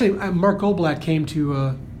 so actually, Mark Goldblatt came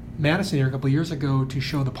to Madison here a couple of years ago to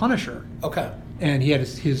show The Punisher. Okay. And he had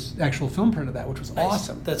his actual film print of that, which was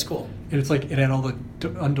awesome. That's cool. And it's like it had all the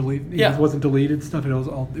undeleted, it wasn't deleted stuff.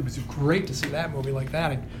 It was great to see that movie like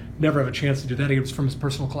that. I never have a chance to do that. It was from his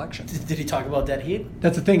personal collection. Did he talk about Dead Heat?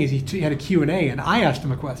 That's the thing is he had a Q&A, and I asked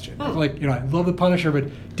him a question. Like, I love The Punisher, but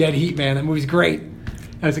Dead Heat, man, that movie's great.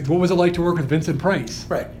 And I was like, what was it like to work with Vincent Price?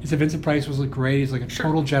 Right. He said Vincent Price was like great. He's like a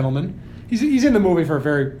total gentleman. He's in the movie for a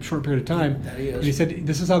very short period of time. That he is. And he said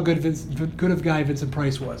this is how good of guy Vincent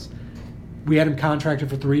Price was. We had him contracted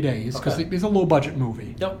for 3 days because it's a low budget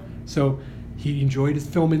movie. Yep. So he enjoyed his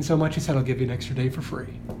filming so much, he said, I'll give you an extra day for free.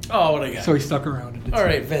 Oh, what a guy. So he stuck around. And did All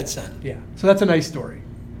right, Vincent. Yeah. So that's a nice story.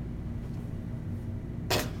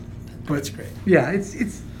 But That's great. Yeah,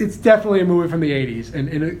 it's definitely a movie from the 80s,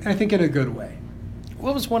 and I think in a good way.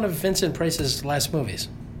 What was one of Vincent Price's last movies?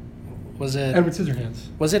 Was it Edward Scissorhands.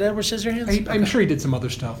 Was it Edward Scissorhands? I'm sure he did some other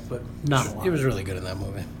stuff, but not a lot. He was really good in that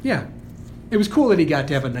movie. Yeah. It was cool that he got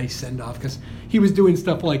to have a nice send-off because he was doing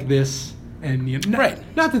stuff like this. And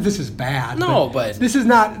not that this is bad. No, but this is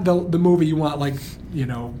not the movie you want, like,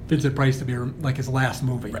 Vincent Price to be like his last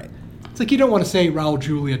movie. Right. It's like you don't want to say Raul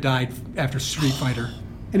Julia died after Street Fighter,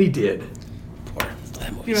 and he did. Poor,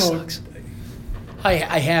 that movie sucks. I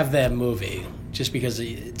have that movie just because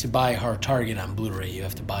to buy Hard Target on Blu-ray, you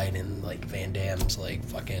have to buy it in like Van Damme's like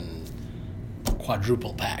fucking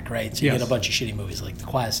quadruple pack, right? So you get a bunch of shitty movies like The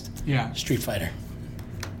Quest, Street Fighter.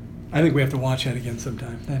 I think we have to watch that again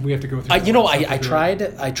sometime. We have to go through. I tried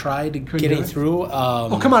getting through.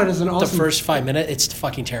 Oh, come on! It is an awesome. The first 5 minutes, it's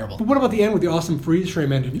fucking terrible. But what about the end with the awesome freeze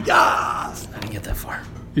frame ending? Yeah. I didn't get that far.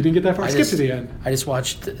 You didn't get that far. Skip to the end. I just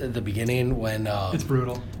watched the beginning when it's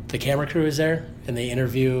brutal. The camera crew is there and they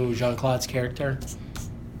interview Jean-Claude's character.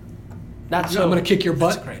 I'm gonna kick your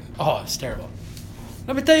butt. It's great. Oh, it's terrible.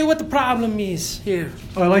 Let me tell you what the problem is here.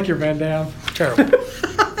 Oh, I like your Van Damme. Terrible.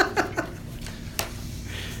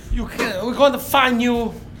 We're going to find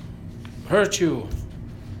you, hurt you.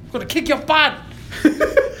 We're going to kick your butt.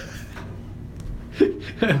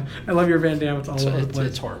 I love your Van Damme. It's all over the place.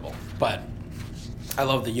 It's horrible. But I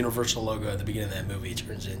love the Universal logo at the beginning of that movie. It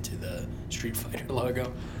turns into the Street Fighter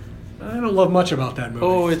logo. I don't love much about that movie.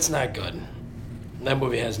 Oh, it's not good. That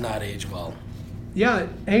movie has not aged well. Yeah.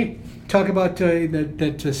 Hey, talk about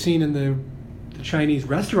that scene in the Chinese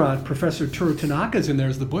restaurant. Professor Toru Tanaka's in there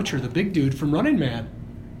as the butcher, the big dude from Running Man.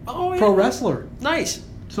 Oh, yeah. Pro wrestler. Nice.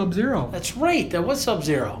 Sub-Zero. That's right. That was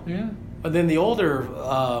Sub-Zero. Yeah. But then the older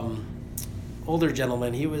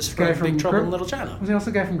gentleman, he was from Big Trouble in Little China. Was he also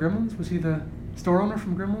the guy from Gremlins? Was he the store owner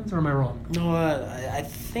from Gremlins, or am I wrong? No, I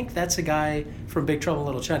think that's a guy from Big Trouble in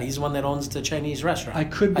Little China. He's the one that owns the Chinese restaurant. I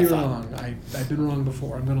could be wrong. I've been wrong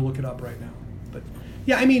before. I'm going to look it up right now. But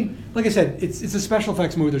yeah, I mean, like I said, it's a special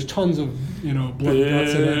effects movie. There's tons of blood and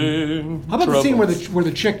guts in it. How about the scene where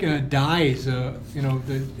the chick dies?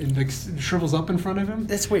 And shrivels up in front of him.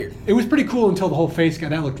 That's weird. It was pretty cool until the whole face got.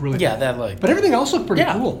 That looked really cool. That looked. But everything else looked pretty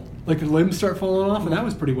cool. Like the limbs start falling off, and that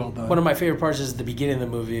was pretty well done. One of my favorite parts is the beginning of the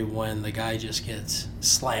movie when the guy just gets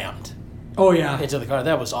slammed. Oh yeah, into the car.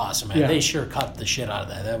 That was awesome, man. Yeah. They sure cut the shit out of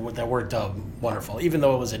that. That worked out wonderful, even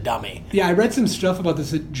though it was a dummy. Yeah, I read some stuff about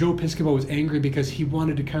this that Joe Piscopo was angry because he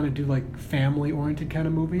wanted to kind of do like family-oriented kind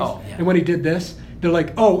of movies. Oh yeah. And when he did this, they're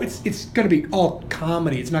like, "Oh, it's going to be all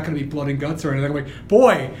comedy. It's not going to be blood and guts or anything." I'm like,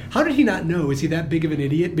 boy, how did he not know? Is he that big of an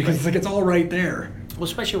idiot? Because it's like it's all right there. Well,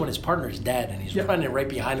 especially when his partner's dead and he's running right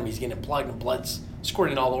behind him. He's getting plugged and blood's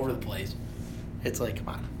squirting all over the place. It's like, come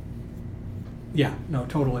on. Yeah. No.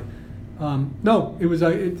 Totally. No, it was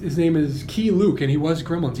his name is Key Luke, and he was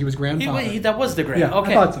Gremlins. He was grandfather. That was the grandfather. Yeah,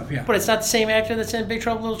 okay. I thought so. Yeah, but it's not the same actor that's in Big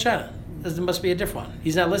Trouble in Little China. There must be a different one.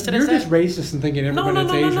 He's not listed as that. You're just racist and thinking everybody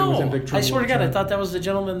that's Asian was in Big Trouble. I swear to God, I thought that was the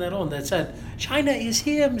gentleman that owned that said China is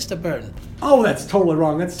here, Mr. Burton. Oh, that's totally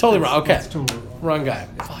wrong. That's totally wrong. Okay, that's totally wrong. Wrong guy.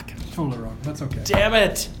 Fuck. Totally wrong. That's okay. Damn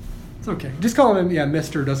it. It's okay. Just calling him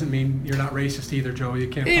Mister doesn't mean you're not racist either, Joe. You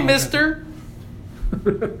can't. Hey, Mister.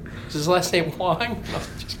 Is his last name Wong? No,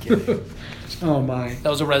 just kidding. Oh my! That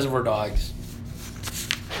was a Reservoir Dogs.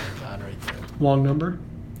 God, right there. Wong number.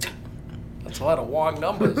 That's a lot of Wong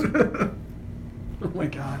numbers. Oh my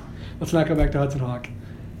God! Let's not go back to Hudson Hawk.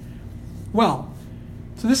 Well,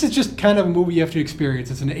 so this is just kind of a movie you have to experience.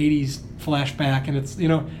 It's an '80s flashback, and it's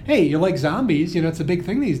hey, you like zombies? It's a big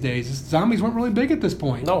thing these days. Zombies weren't really big at this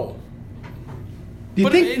point. No. Do you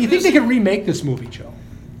think they could remake this movie, Joe?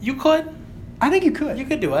 You could. I think you could. You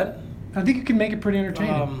could do it. I think you can make it pretty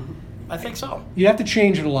entertaining. I think so. You have to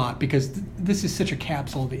change it a lot because this is such a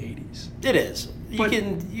capsule of the 80s. It is. But-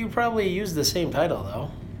 You probably use the same title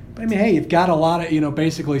though. But I mean, hey, you've got a lot of,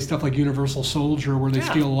 basically stuff like Universal Soldier where they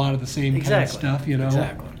Yeah. steal a lot of the same kind of stuff,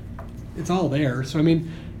 Exactly. It's all there. So, I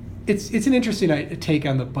mean, it's an interesting take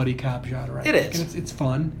on the buddy cop genre. It is. And it's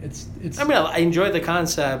fun. It's. I mean, I enjoy the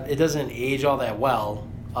concept. It doesn't age all that well,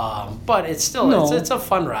 but it's still No. it's a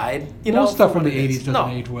fun ride. Most stuff for from what the it is. 80s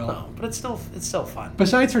doesn't age well. No, but it's still fun.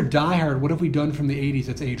 Besides for Die Hard, what have we done from the 80s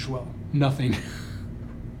that's aged well? Nothing.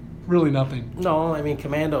 Really nothing. No, I mean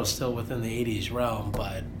Commando's still within the '80s realm,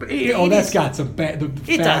 but That's got some the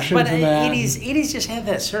it does. fashions But and that. '80s just had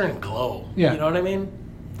that certain glow. Yeah. You know what I mean?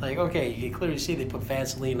 Like, okay, you can clearly see they put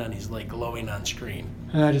Vaseline on. He's like glowing on screen.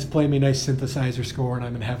 Just play me a nice synthesizer score and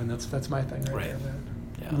I'm in heaven. That's my thing right, Right. there, man.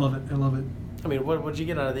 Yeah. I love it. I love it. I mean, what'd you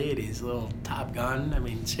get out of the '80s? A little Top Gun? I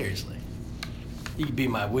mean, seriously, you could be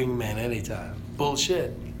my wingman anytime.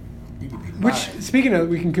 Bullshit. You could be mine. Speaking of,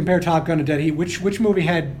 we can compare Top Gun to Dead Heat. Which movie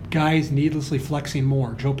had guys needlessly flexing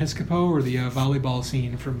more, Joe Piscopo or the volleyball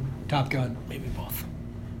scene from Top Gun? Maybe both.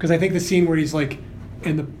 Because I think the scene where he's like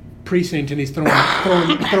in the precinct and he's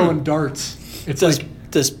throwing darts. It's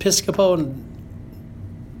Does Piscopo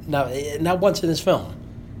not once in this film?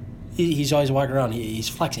 He's always walking around. He's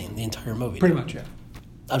flexing the entire movie. pretty much, yeah.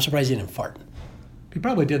 I'm surprised he didn't fart. He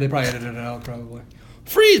probably did. They probably edited it out, probably.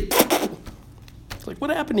 Freeze! It's like, what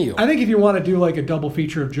happened to you? I think if you want to do like a double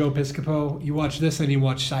feature of Joe Piscopo, you watch this and you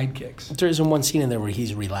watch Sidekicks. There isn't one scene in there where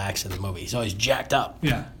he's relaxed in the movie. He's always jacked up.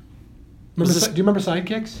 Yeah. Was this- Do you remember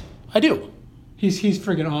Sidekicks? I do. He's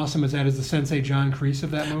friggin' awesome as that as the Sensei John Kreese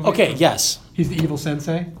of that movie. Okay, yes. He's the evil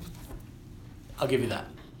sensei. I'll give you that.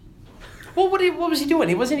 Well, what was he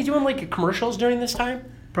doing? Wasn't he doing like commercials during this time?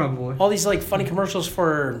 Probably. All these like funny commercials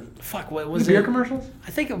for what was The beer it? commercials?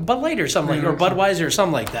 I think Bud Light or something like, or Yeah, Budweiser or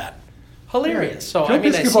something like that. Hilarious. So Joe I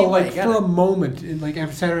mean, I see Piscopo, why like you got for it. a moment, in, like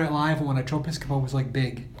after Saturday Night Live, when Joe Piscopo was like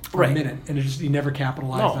big for Right. a minute, and he never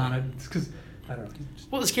capitalized No. on it. It's because I don't know.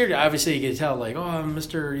 Well, it's scary. Obviously, you can tell, like, oh, I'm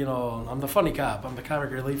Mr. I'm the funny cop. I'm the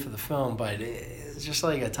comic relief of the film. But it's just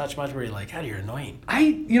like a touch much where you're like, God, you're annoying.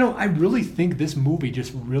 I really think this movie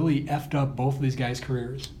just really effed up both of these guys'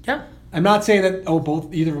 careers. Yeah. I'm not saying that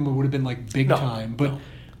either of them would have been like big No, time, but no.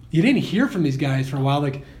 you didn't hear from these guys for a while.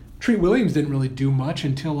 Like Treat Williams didn't really do much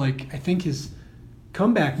until like I think his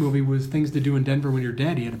comeback movie was Things to Do in Denver When You're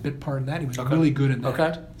Dead. He had a bit part in that. He was really good in that.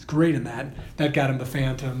 Okay. He's great in that. That got him the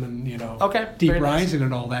Phantom and Okay, Deep very nice. Rising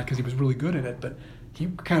and all that because he was really good in it. But he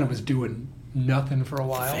kind of was doing nothing for a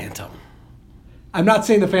while. Phantom. I'm not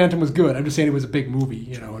saying the Phantom was good. I'm just saying it was a big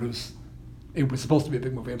movie. It was supposed to be a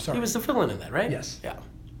big movie. I'm sorry. He was the villain in that, right? Yes. Yeah.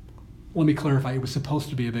 Let me clarify. It was supposed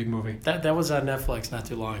to be a big movie. That was on Netflix not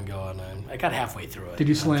too long ago, and I got halfway through it. Did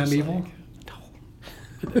you I'm slam just Evil?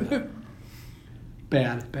 like, no.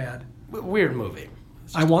 Bad. Weird movie.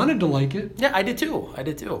 I wanted to like it. Yeah, I did too.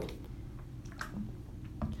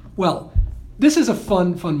 Well, this is a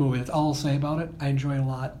fun movie. That's all I'll say about it. I enjoy it a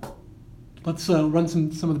lot. Let's run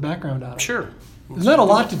some of the background on it. Sure. There's not a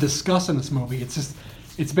lot to discuss in this movie.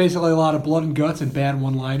 It's basically a lot of blood and guts and bad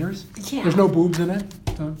one-liners. Yeah. There's no boobs in it.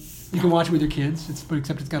 So you can watch it with your kids.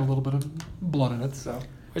 Except it's got a little bit of blood in it. So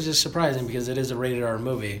Which is surprising because it is a rated R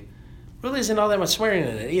movie. Really isn't all that much swearing in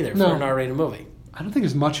it either No. for an R-rated movie. I don't think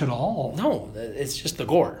there's much at all. No, it's just the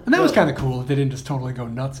gore. And that was Really. kind of cool. They didn't just totally go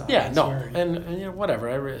nuts on it. Yeah, no, swearing. and whatever.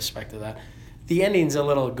 I respected that. The ending's a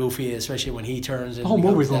little goofy, especially when he turns. And The whole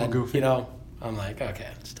becomes movie's a little dead, goofy. I'm like, okay,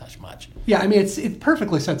 it's a touch much. Yeah, I mean, it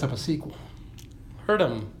perfectly sets up a sequel. Hurt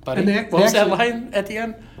him, buddy. And What was that actually- line at the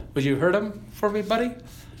end? Would you hurt him for me, buddy?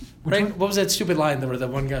 Right? one? What was that stupid line where the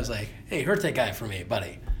one guy's like, hey, hurt that guy for me,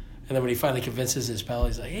 buddy? And then when he finally convinces his pal,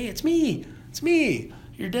 he's like, hey, it's me.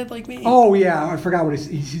 You're dead like me. Oh yeah, I forgot what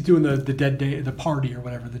he's doing the dead day, the party or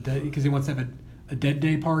whatever, because he wants to have a dead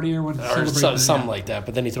day party or what? Or something like that.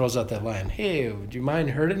 But then he throws out that line, hey, would you mind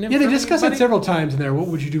hurting him? Yeah, for they me, discuss buddy? it several times in there. What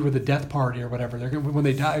would you do with a death party or whatever? They're gonna, when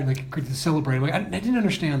they die, like to celebrate. I'm like, I didn't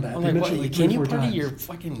understand that. I'm They like, mentioned what, it can three you or four party? times. Your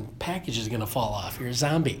fucking package is going to fall off. You're a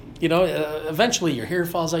zombie. Eventually your hair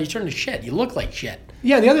falls out. You turn to shit. You look like shit.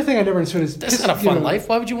 Yeah, the other thing I never understood is That's not a fun life.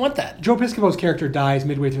 Why would you want that? Joe Piscopo's character dies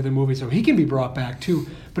midway through the movie, so he can be brought back too.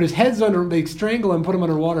 But his head's they strangle him, put him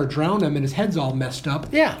underwater, drown him, and his head's all messed up.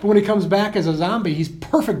 Yeah. But when he comes back as a zombie, he's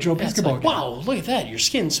perfect Joe It's Piscopo. like, wow, look at that. Your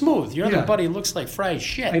skin's smooth. Your Yeah. other buddy looks like fried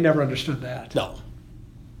shit. I never understood that. No.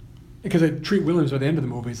 Because Treat Williams at the end of the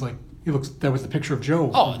movie is like, that was the picture of Joe.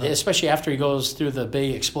 Oh, especially after he goes through the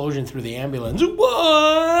big explosion through the ambulance.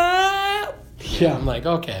 What? Yeah. I'm like,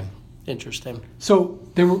 okay, interesting. So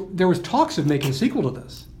there was talks of making a sequel to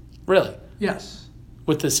this. Really? Yes.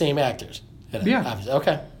 With the same actors? Yeah. Obviously.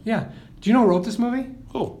 Okay. Yeah. Do you know who wrote this movie?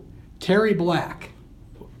 Who? Terry Black.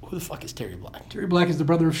 Who the fuck is Terry Black? Terry Black is the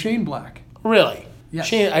brother of Shane Black. Really?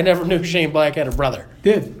 Yes. I never knew Shane Black had a brother.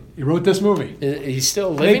 He wrote this movie. He's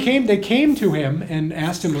still living? They came to him and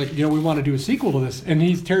asked him, like, we want to do a sequel to this.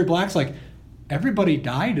 And Terry Black's like, everybody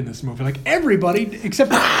died in this movie. Like, everybody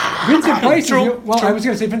except Vincent Price. True. I was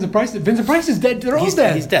going to say Vincent Price. Vincent Price is dead. They're all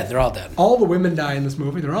dead. He's dead. They're all dead. All the women die in this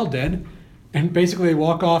movie. They're all dead. And basically they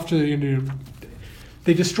walk off to,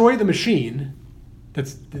 they destroy the machine.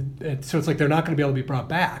 So it's like they're not going to be able to be brought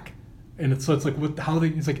back. And it's like,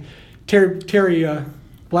 it's like, Terry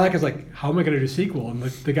Black is like, how am I going to do a sequel? And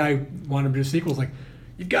the guy wanted to do a sequel. Is like,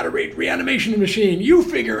 you've got to reanimation the machine. You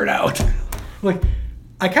figure it out. Like,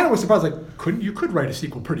 I kind of was surprised. Like, you could write a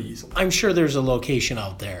sequel pretty easily. I'm sure there's a location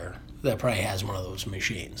out there that probably has one of those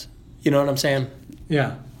machines. You know what I'm saying?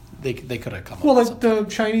 Yeah. They could have come up Well, with like the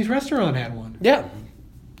Chinese restaurant had one. Yeah.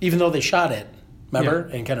 Even though they shot it, remember,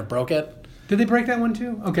 and kind of broke it. Did they break that one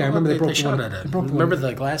too? Okay, I remember they broke the shot one. at it. Remember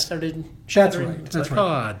the glass started That's shattering? right. It's That's like,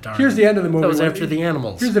 right. Oh, darn. Here's the end of the movie. That was after the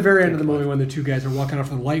animals. Here's the very end of the movie when the two guys are walking off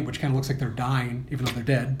the light, which kind of looks like they're dying, even though they're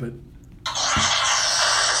dead. But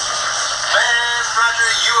Man, Roger,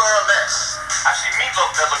 you are a mess. Actually,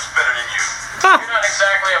 Meatloaf that looks better than you. You're not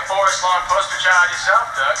exactly a Forest Lawn poster child yourself,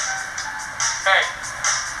 Doug. Hey,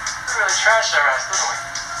 we really trashed our ass, didn't we?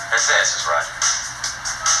 That's asses, Roger.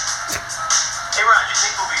 Hey, Roger, you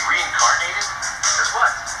think we'll be reincarnated? As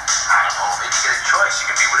what? I don't know. Maybe you get a choice. You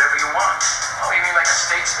can be whatever you want. Oh, you mean like a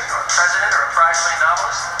statesman or a president or a prize fighting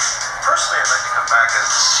novelist? Personally, I'd like to come back as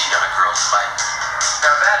the seat on a girl's bike.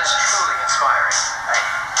 Now that is truly inspiring. Hey,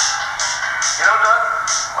 you know, Doug,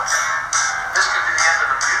 this could be the end of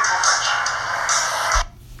a beautiful friendship.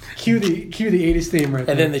 cue the 80s theme right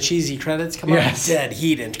there. And then the cheesy credits come Yes. on. Dead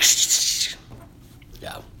heat and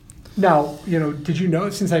yeah. Now, did you know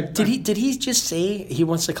since I Did he just say he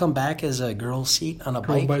wants to come back as a girl's seat on a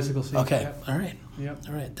Girl bike? bicycle seat, Okay. yeah. All right. Yep.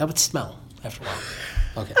 All right. That would smell after a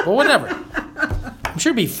while. Okay. Well, whatever. I'm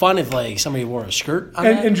sure it'd be fun if like somebody wore a skirt on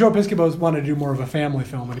that. and Joe Piscopo's wanted to do more of a family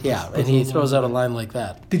film. And Yeah, and he throws out a line like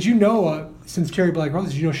that. Did you know since Terry Black wrote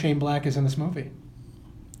this, did you know Shane Black is in this movie?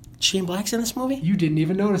 Shane Black's in this movie? You didn't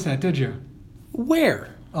even notice that, did you?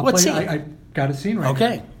 Where? I'll What play- scene? I got a scene right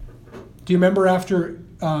Okay. here. Do you remember after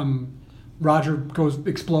Roger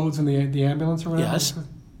explodes in the ambulance or whatever? Yes.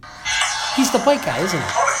 He's the bike guy, isn't he?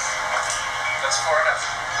 That's far enough.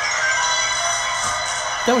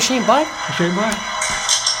 That was Shane Black? Shane Black?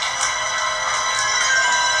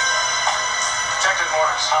 Detective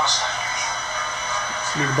Morris, homicide.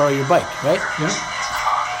 You need to borrow your bike, right? Yep.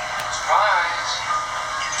 Surprise.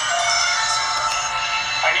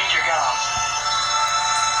 I need your gals.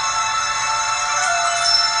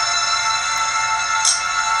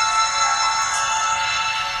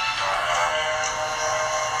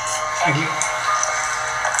 Thank you.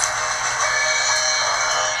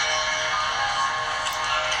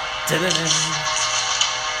 Da-da-da.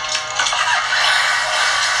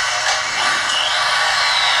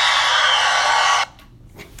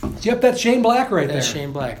 Yep, that's Shane Black right That's there.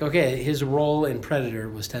 Shane Black. Okay, his role in Predator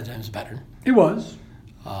was 10 times better. It was.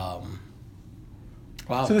 Wow.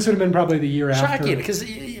 So this would have been probably the year after. Shocking, because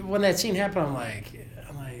when that scene happened, I'm like,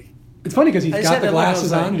 It's funny because he's I just got had the that look, I glasses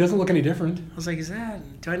was on. like- He doesn't look any different. I was like,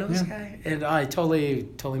 do I know this Yeah. guy? And I totally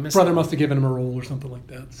missed Brother it. must have given him a role or something like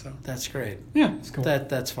that. So That's great. yeah, it's cool.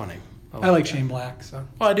 That's funny. I like Shane Black. So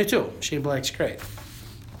Well, I do too. Shane Black's great.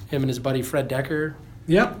 Him and his buddy Fred Decker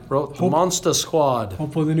yep. wrote the Monster Squad.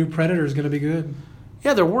 Hopefully the new Predator is going to be good.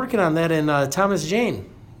 Yeah, they're working on that, and Thomas Jane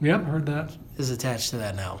Yep, heard that. is attached to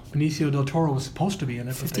that now. Benicio del Toro was supposed to be in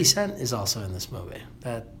it. 50 Cent is also in this movie.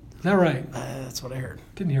 Is that right? That's what I heard.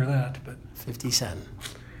 Didn't hear that, but 50 Cent.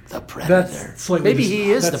 The Predator. that's slightly. Maybe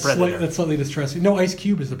he is the Predator. That's slightly distressing. No, Ice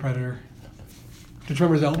Cube is the Predator. Did you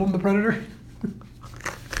remember his album, The Predator?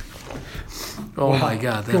 Oh my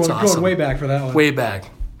God, that's going, awesome. Going way back for that one. Way back.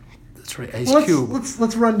 That's right, Ice Well, Cube.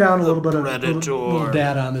 let's run down a little bit of Predator. little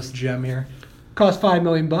data on this gem here. Cost $5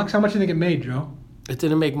 million. How much do you think it made, Joe? It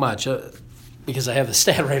didn't make much because I have the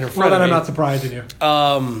stat right in front Well, of then me. I'm not surprised in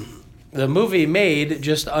you. The movie made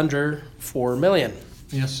just under $4 million.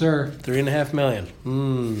 Yes, sir. $3.5 million.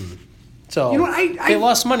 So You know what, they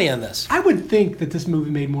lost money on this. I would think that this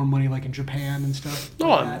movie made more money, like in Japan and stuff. No,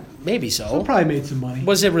 like that. maybe It so. probably made some money.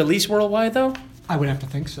 Was it released worldwide though? I would have to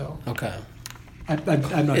think so. Okay. I'm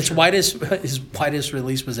not Its sure. his widest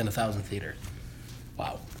release was in 1,000 theater.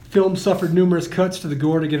 Wow. Film suffered numerous cuts to the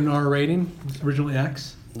gore to get an R rating. It was originally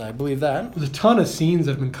X. I believe that. There's a ton of scenes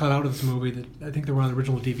that have been cut out of this movie that I think they were on the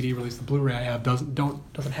original DVD release. The Blu-ray I have doesn't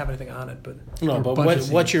have anything on it, but No, there were but a bunch what, of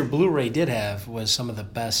scenes. what your Blu-ray did have was some of the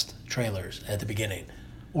best trailers at the beginning.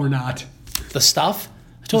 or not. The stuff,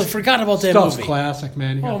 Totally forgot about that Stuff's movie. classic,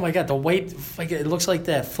 man. You Oh got my god, the white, like it looks like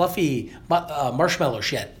that fluffy marshmallow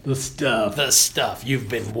shit. the stuff. The stuff, you've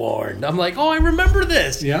been warned. I'm like, oh, I remember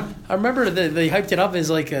this. Yeah. I remember that they hyped it up as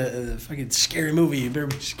like a fucking scary movie. You better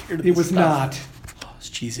be scared of It the was stuff. not. Oh, it's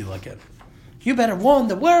cheesy looking. You better warn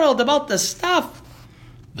the world about the stuff.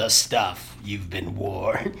 The stuff, you've been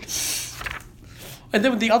warned. And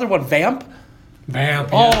then with the other one, Vamp.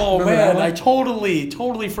 Vamp. Yeah. Oh Remember that man, one? I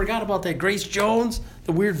totally forgot about that. Grace Jones,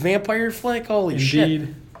 the weird vampire flick. Holy shit.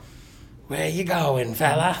 Indeed. Where you going,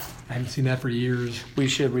 fella? I haven't seen that for years. We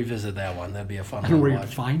should revisit that one. That'd be a fun I don't know one where to you'd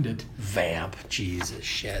watch. find it. Vamp. Jesus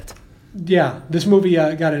shit. Yeah, this movie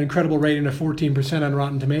got an incredible rating of 14% on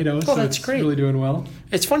Rotten Tomatoes. Oh, so that's it's great. really doing well.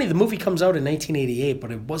 It's funny, the movie comes out in 1988,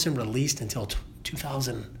 but it wasn't released until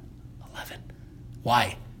 2011.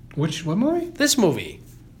 Why? What movie? This movie.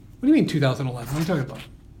 What do you mean 2011? What are you talking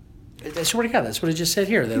about? I swear to God, that's what it just said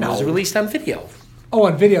here. That it was No. released on video. Oh,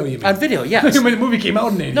 on video, you mean? On video, yes. the movie came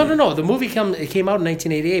out in 88. No. The movie came out in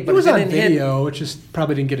 1988, but It was on didn't hit. video. It just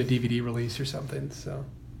probably didn't get a DVD release or something. So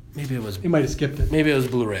Maybe it was. you might have skipped it. Maybe it was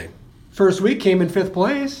Blu-ray. First week came in 5th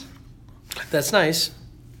place. That's nice.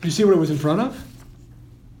 Did you see what it was in front of?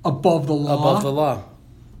 Above the Law. Above the Law.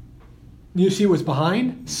 You see what's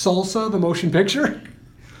behind? Salsa, the motion picture.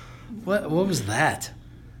 What was that?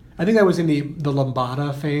 I think that was in the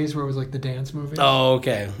Lambada phase where it was like the dance movie. Oh,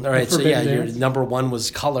 okay. All right. So Forbidden yeah, your Dance. number one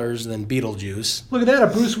was Colors, then Beetlejuice. Look at that! A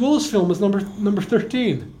Bruce Willis film was number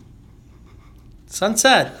 13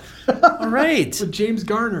 Sunset. All right. with James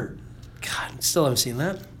Garner. God, still haven't seen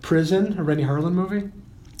that. Prison, a Rennie Harlan movie.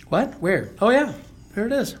 What? Where? Oh yeah, there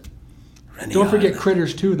it is. Rennie Don't forget Harlan.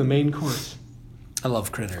 Critters 2, the main course. I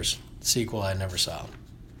love Critters. Sequel I never saw.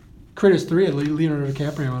 Critters 3 had Leonardo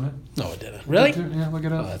DiCaprio on it. No, it didn't. Really? Yeah, look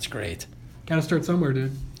it Oh, up. that's great. Gotta start somewhere,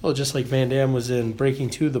 dude. Well, just like Van Damme was in Breaking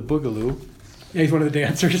 2, The Boogaloo. Yeah, he's one of the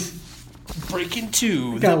dancers. Breaking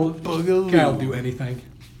 2, The Guy will Boogaloo. do anything.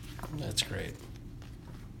 That's great.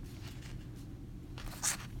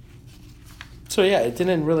 So yeah, it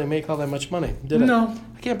didn't really make all that much money, did it? No.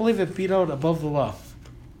 I can't believe it beat out Above the Law.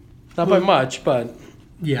 Not by much, but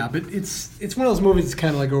Yeah, but it's one of those movies that's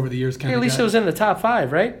kind of like over the years kind at of least it was in the top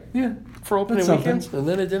 5, right? Yeah. For opening That's something. weekends. And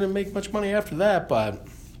then it didn't make much money after that, but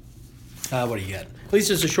what do you get? At least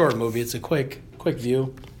it's a short movie. It's a quick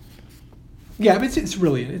view. Yeah, but it's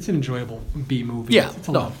really an enjoyable B movie. Yeah, It's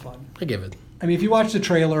a no. lot of fun. I give it. I mean, if you watch the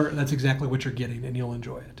trailer, that's exactly what you're getting, and you'll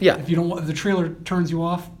enjoy it. Yeah. If you don't, if the trailer turns you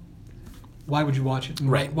off, why would you watch it?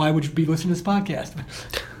 And Right. Why would you be listening to this podcast?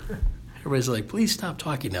 Everybody's like, please stop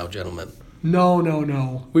talking now, gentlemen.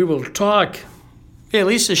 No. We will talk. Yeah, at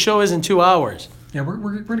least the show isn't 2 hours. Yeah, we're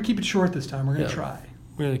gonna keep it short this time. We're gonna Yeah. try.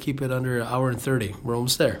 We're going to keep it under an hour and 30. We're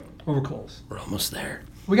almost there. Well, we're close. We're almost there.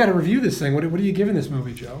 We got to review this thing. What are you giving this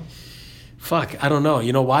movie, Joe? Fuck, I don't know.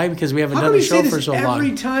 You know why? Because we haven't How done come the you say show this for so every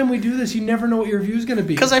long. time we do this? You never know what your review's gonna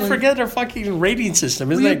be. Because It's I like- forget our fucking rating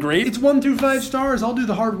system. Isn't Well, that great? It's 1 through 5 stars. I'll do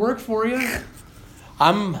the hard work for you.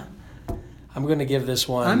 I'm going to give this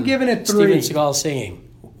one. I'm giving it Steven 3. Seagal singing.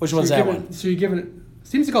 Which one's that one? So you're giving it.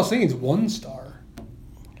 Steven Seagal Singing's 1 star.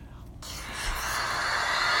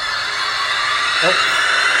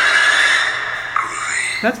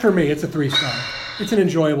 That's for me. It's a 3 star. It's an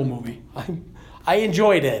enjoyable movie. I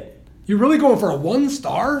enjoyed it. You're really going for a 1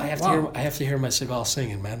 star? I have Wow. to hear my Seagal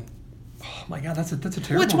singing, man. Oh my god, that's a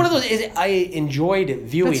terrible. Well, it's one of those. I enjoyed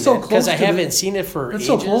viewing That's so it because close I to the- haven't seen it for That's ages.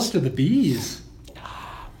 so close to the bees.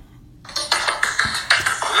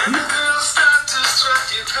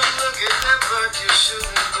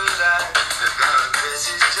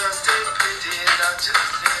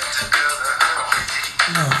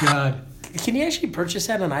 Oh god. Can you actually purchase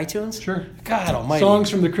that on iTunes? Sure. God Almighty! Songs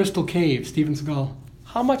from the Crystal Cave, Steven Seagal.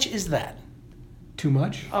 How much is that? Too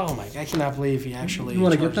much? Oh my! I cannot believe he actually You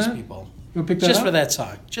wanna get charges that? people You want to pick that just up? for that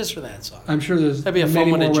song. Just for that song. I'm sure there's That'd be a fun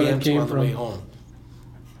many one to more where jam that to came on the way from. home.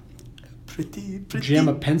 Pretty. Jam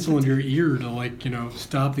a pencil into your ear to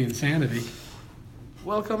stop the insanity.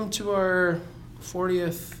 Welcome to our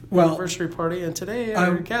 40th Well, anniversary party, and today our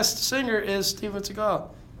I'm- guest singer is Steven Seagal.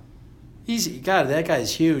 God, that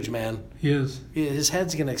guy's huge, man. He is. His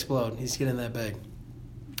head's gonna explode. He's getting that big.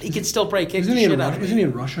 He can still break kick Isn't the he in shit out Russia? of Isn't he me.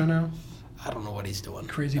 in Russia now? I don't know what he's doing.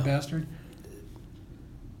 Crazy No. bastard.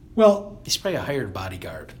 Well, He's probably a hired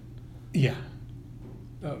bodyguard. yeah.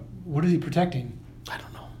 What is he protecting? I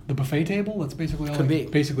don't know. The buffet table? That's basically all Could he be.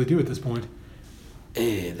 basically do at this point.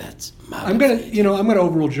 That's my. I'm gonna, buffet. I'm gonna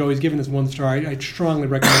overrule Joe. He's giving us 1 star. I strongly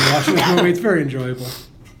recommend watching this movie. It's very enjoyable.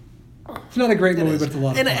 It's not a great It movie, is. but it's a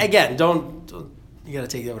lot of And fun. again, don't You got to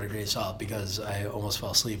take that with a grain of salt because I almost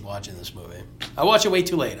fell asleep watching this movie. I watched it way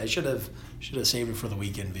too late. I should have saved it for the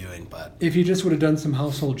weekend viewing, but If you just would have done some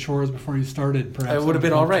household chores before you started, perhaps it would have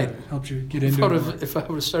been all right. Helped you get into it. If I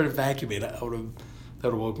would have started vacuuming, that would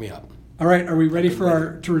have woke me up. All right, are we ready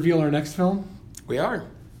to reveal our next film? We are.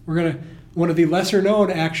 We're gonna one of the lesser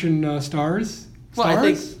known action stars. Well, I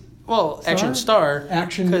think. Well, action star.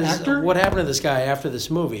 Action 'cause actor? What happened to this guy after this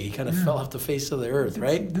movie? He kind of fell off the face of the earth,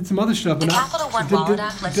 right? Did some other stuff. The but not- Capital One did- wallet did-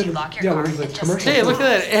 app lets did- you lock your yeah, car what is it, and just commercial? Hey, look at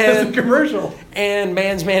that. That's a And, commercial. and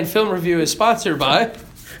Man's Man Film Review is sponsored by.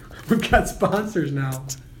 We've got sponsors now.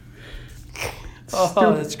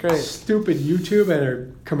 Oh, that's great. Stupid YouTube and their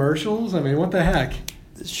commercials. I mean, what the heck?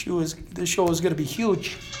 This show is going to be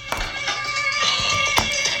huge.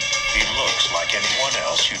 He looks like anyone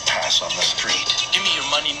else you'd pass on the street. Give me your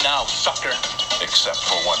money now, sucker. Except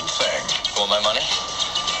for one thing. Want my money?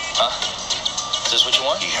 Huh? Is this what you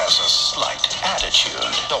want? He has a slight attitude.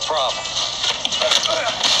 No problem.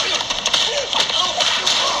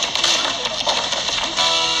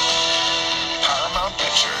 Paramount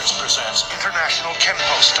Pictures presents international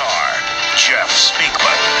Kenpo star Jeff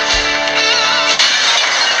Speakman.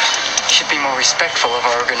 Should be more respectful of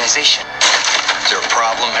our organization. Is there a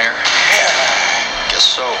problem here? Yeah. Guess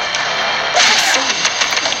so.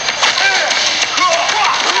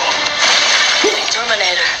 Hey,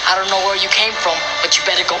 Terminator, I don't know where you came from, but you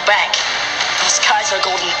better go back. Those guys are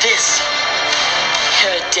golden fists.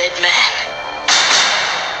 You're a dead man.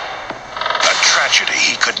 A tragedy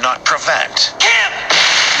he could not prevent. Kim!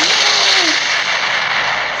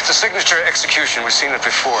 It's a signature execution. We've seen it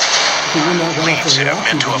before. He would not go Leads for him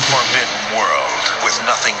Rocky into a movie. forbidden world with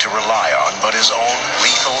nothing to rely on but his own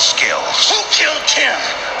lethal skills. Who killed Kim?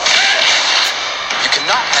 You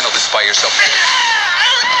cannot handle this by yourself.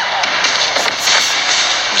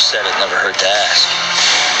 Who said it never hurt to ask?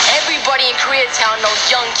 Everybody in Koreatown knows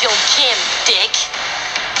Young killed Kim, Dick.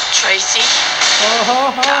 Tracy.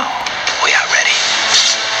 Now, we are ready.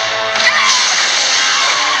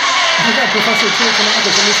 I got Professor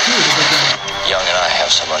Tanakis in this too. the big guy. Young and I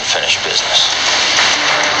have some unfinished business.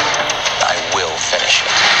 I will finish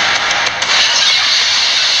it.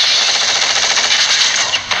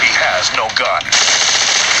 He has no gun.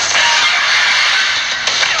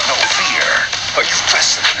 No fear. Are you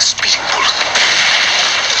faster than a speeding bullet?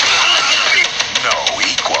 No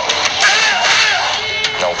equal.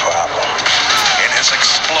 No problem. In his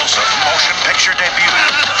explosive motion picture debut,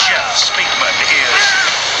 Jeff Speakman is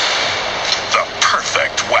the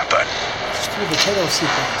perfect weapon. Just do the title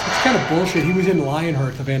sequence. It's kind of bullshit. He was in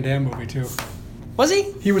Lionheart, the Van Damme movie too. Was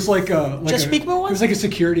he? He was like Just Speakman was? He was like a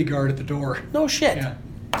security guard at the door. No shit. Yeah.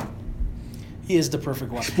 He is the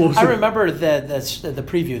perfect one. Explosive. I remember that's the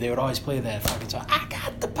preview. They would always play that fucking song. I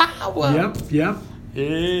got the power. Yep.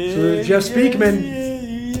 So Jeff Speakman,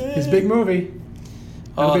 his big movie.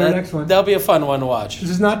 That'll be our next one. That'll be a fun one to watch. This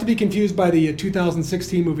is not to be confused by the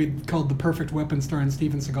 2016 movie called The Perfect Weapon starring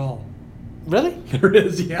Steven Seagal. Really? There it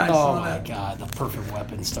is, yeah. I Oh saw my that. God, the perfect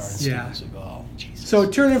weapon starring Yeah. Steven Seagal. Jesus. So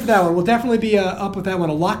tune in for that one. We'll definitely be up with that one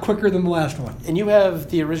a lot quicker than the last one. And you have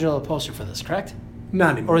the original poster for this, correct?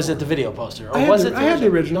 Not anymore. Or is it the video poster? Or I had was the- it? I had the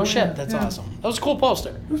original, No shit, yeah, that's yeah. awesome. That was a cool poster.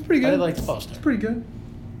 It was pretty good. I did like the poster. It's pretty good.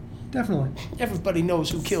 Definitely. Everybody knows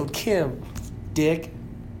who killed Kim. Dick,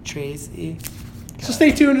 Tracy. So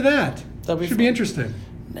stay tuned to that. That'll be Should fun. be interesting.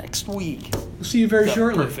 Next week. We'll see you very The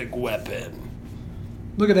shortly. perfect weapon.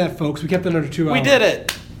 Look at that, folks. We kept it under 2 hours. We did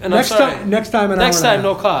it. And Next I'm sorry. time, next time, Next time,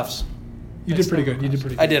 no coughs. You did pretty good. You did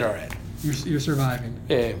pretty good. I did all right. You're surviving.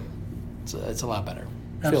 Yeah, it's a lot better.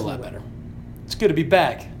 I feel a lot Absolutely. better. It's good to be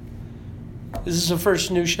back. This is the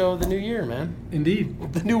first new show of the new year, man.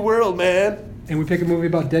 Indeed. The new world, man. And we pick a movie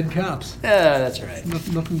about dead cops. Yeah, that's all right.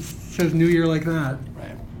 Nothing says New Year like that.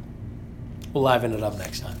 Right. We'll liven it up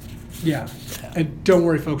next time. Yeah. And don't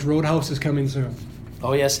worry, folks. Roadhouse is coming soon.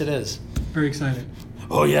 Oh, yes, it is. Very excited.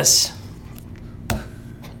 Oh, yes.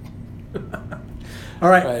 All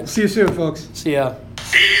right. Right. See you soon, folks. See ya.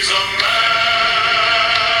 He's a man.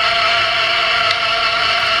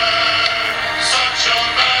 Such a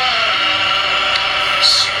man.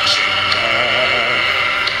 Such a man.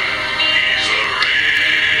 He's a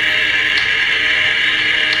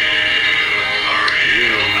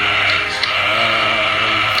real man's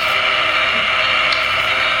man.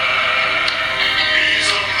 He's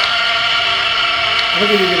a man. I think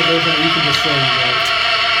we need to get a version where you can just sing.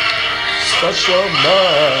 Such a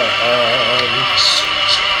man.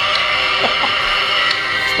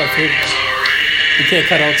 It's my favorite. We can't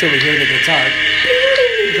cut out till we hear the guitar.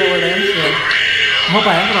 Is that where it ends? Yeah. I hope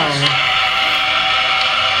I have it all.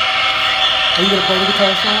 Are you going to play the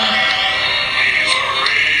guitar song?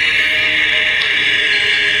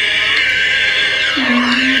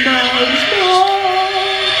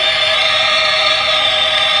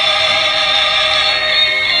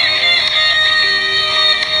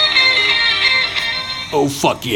 Oh, fuck yeah.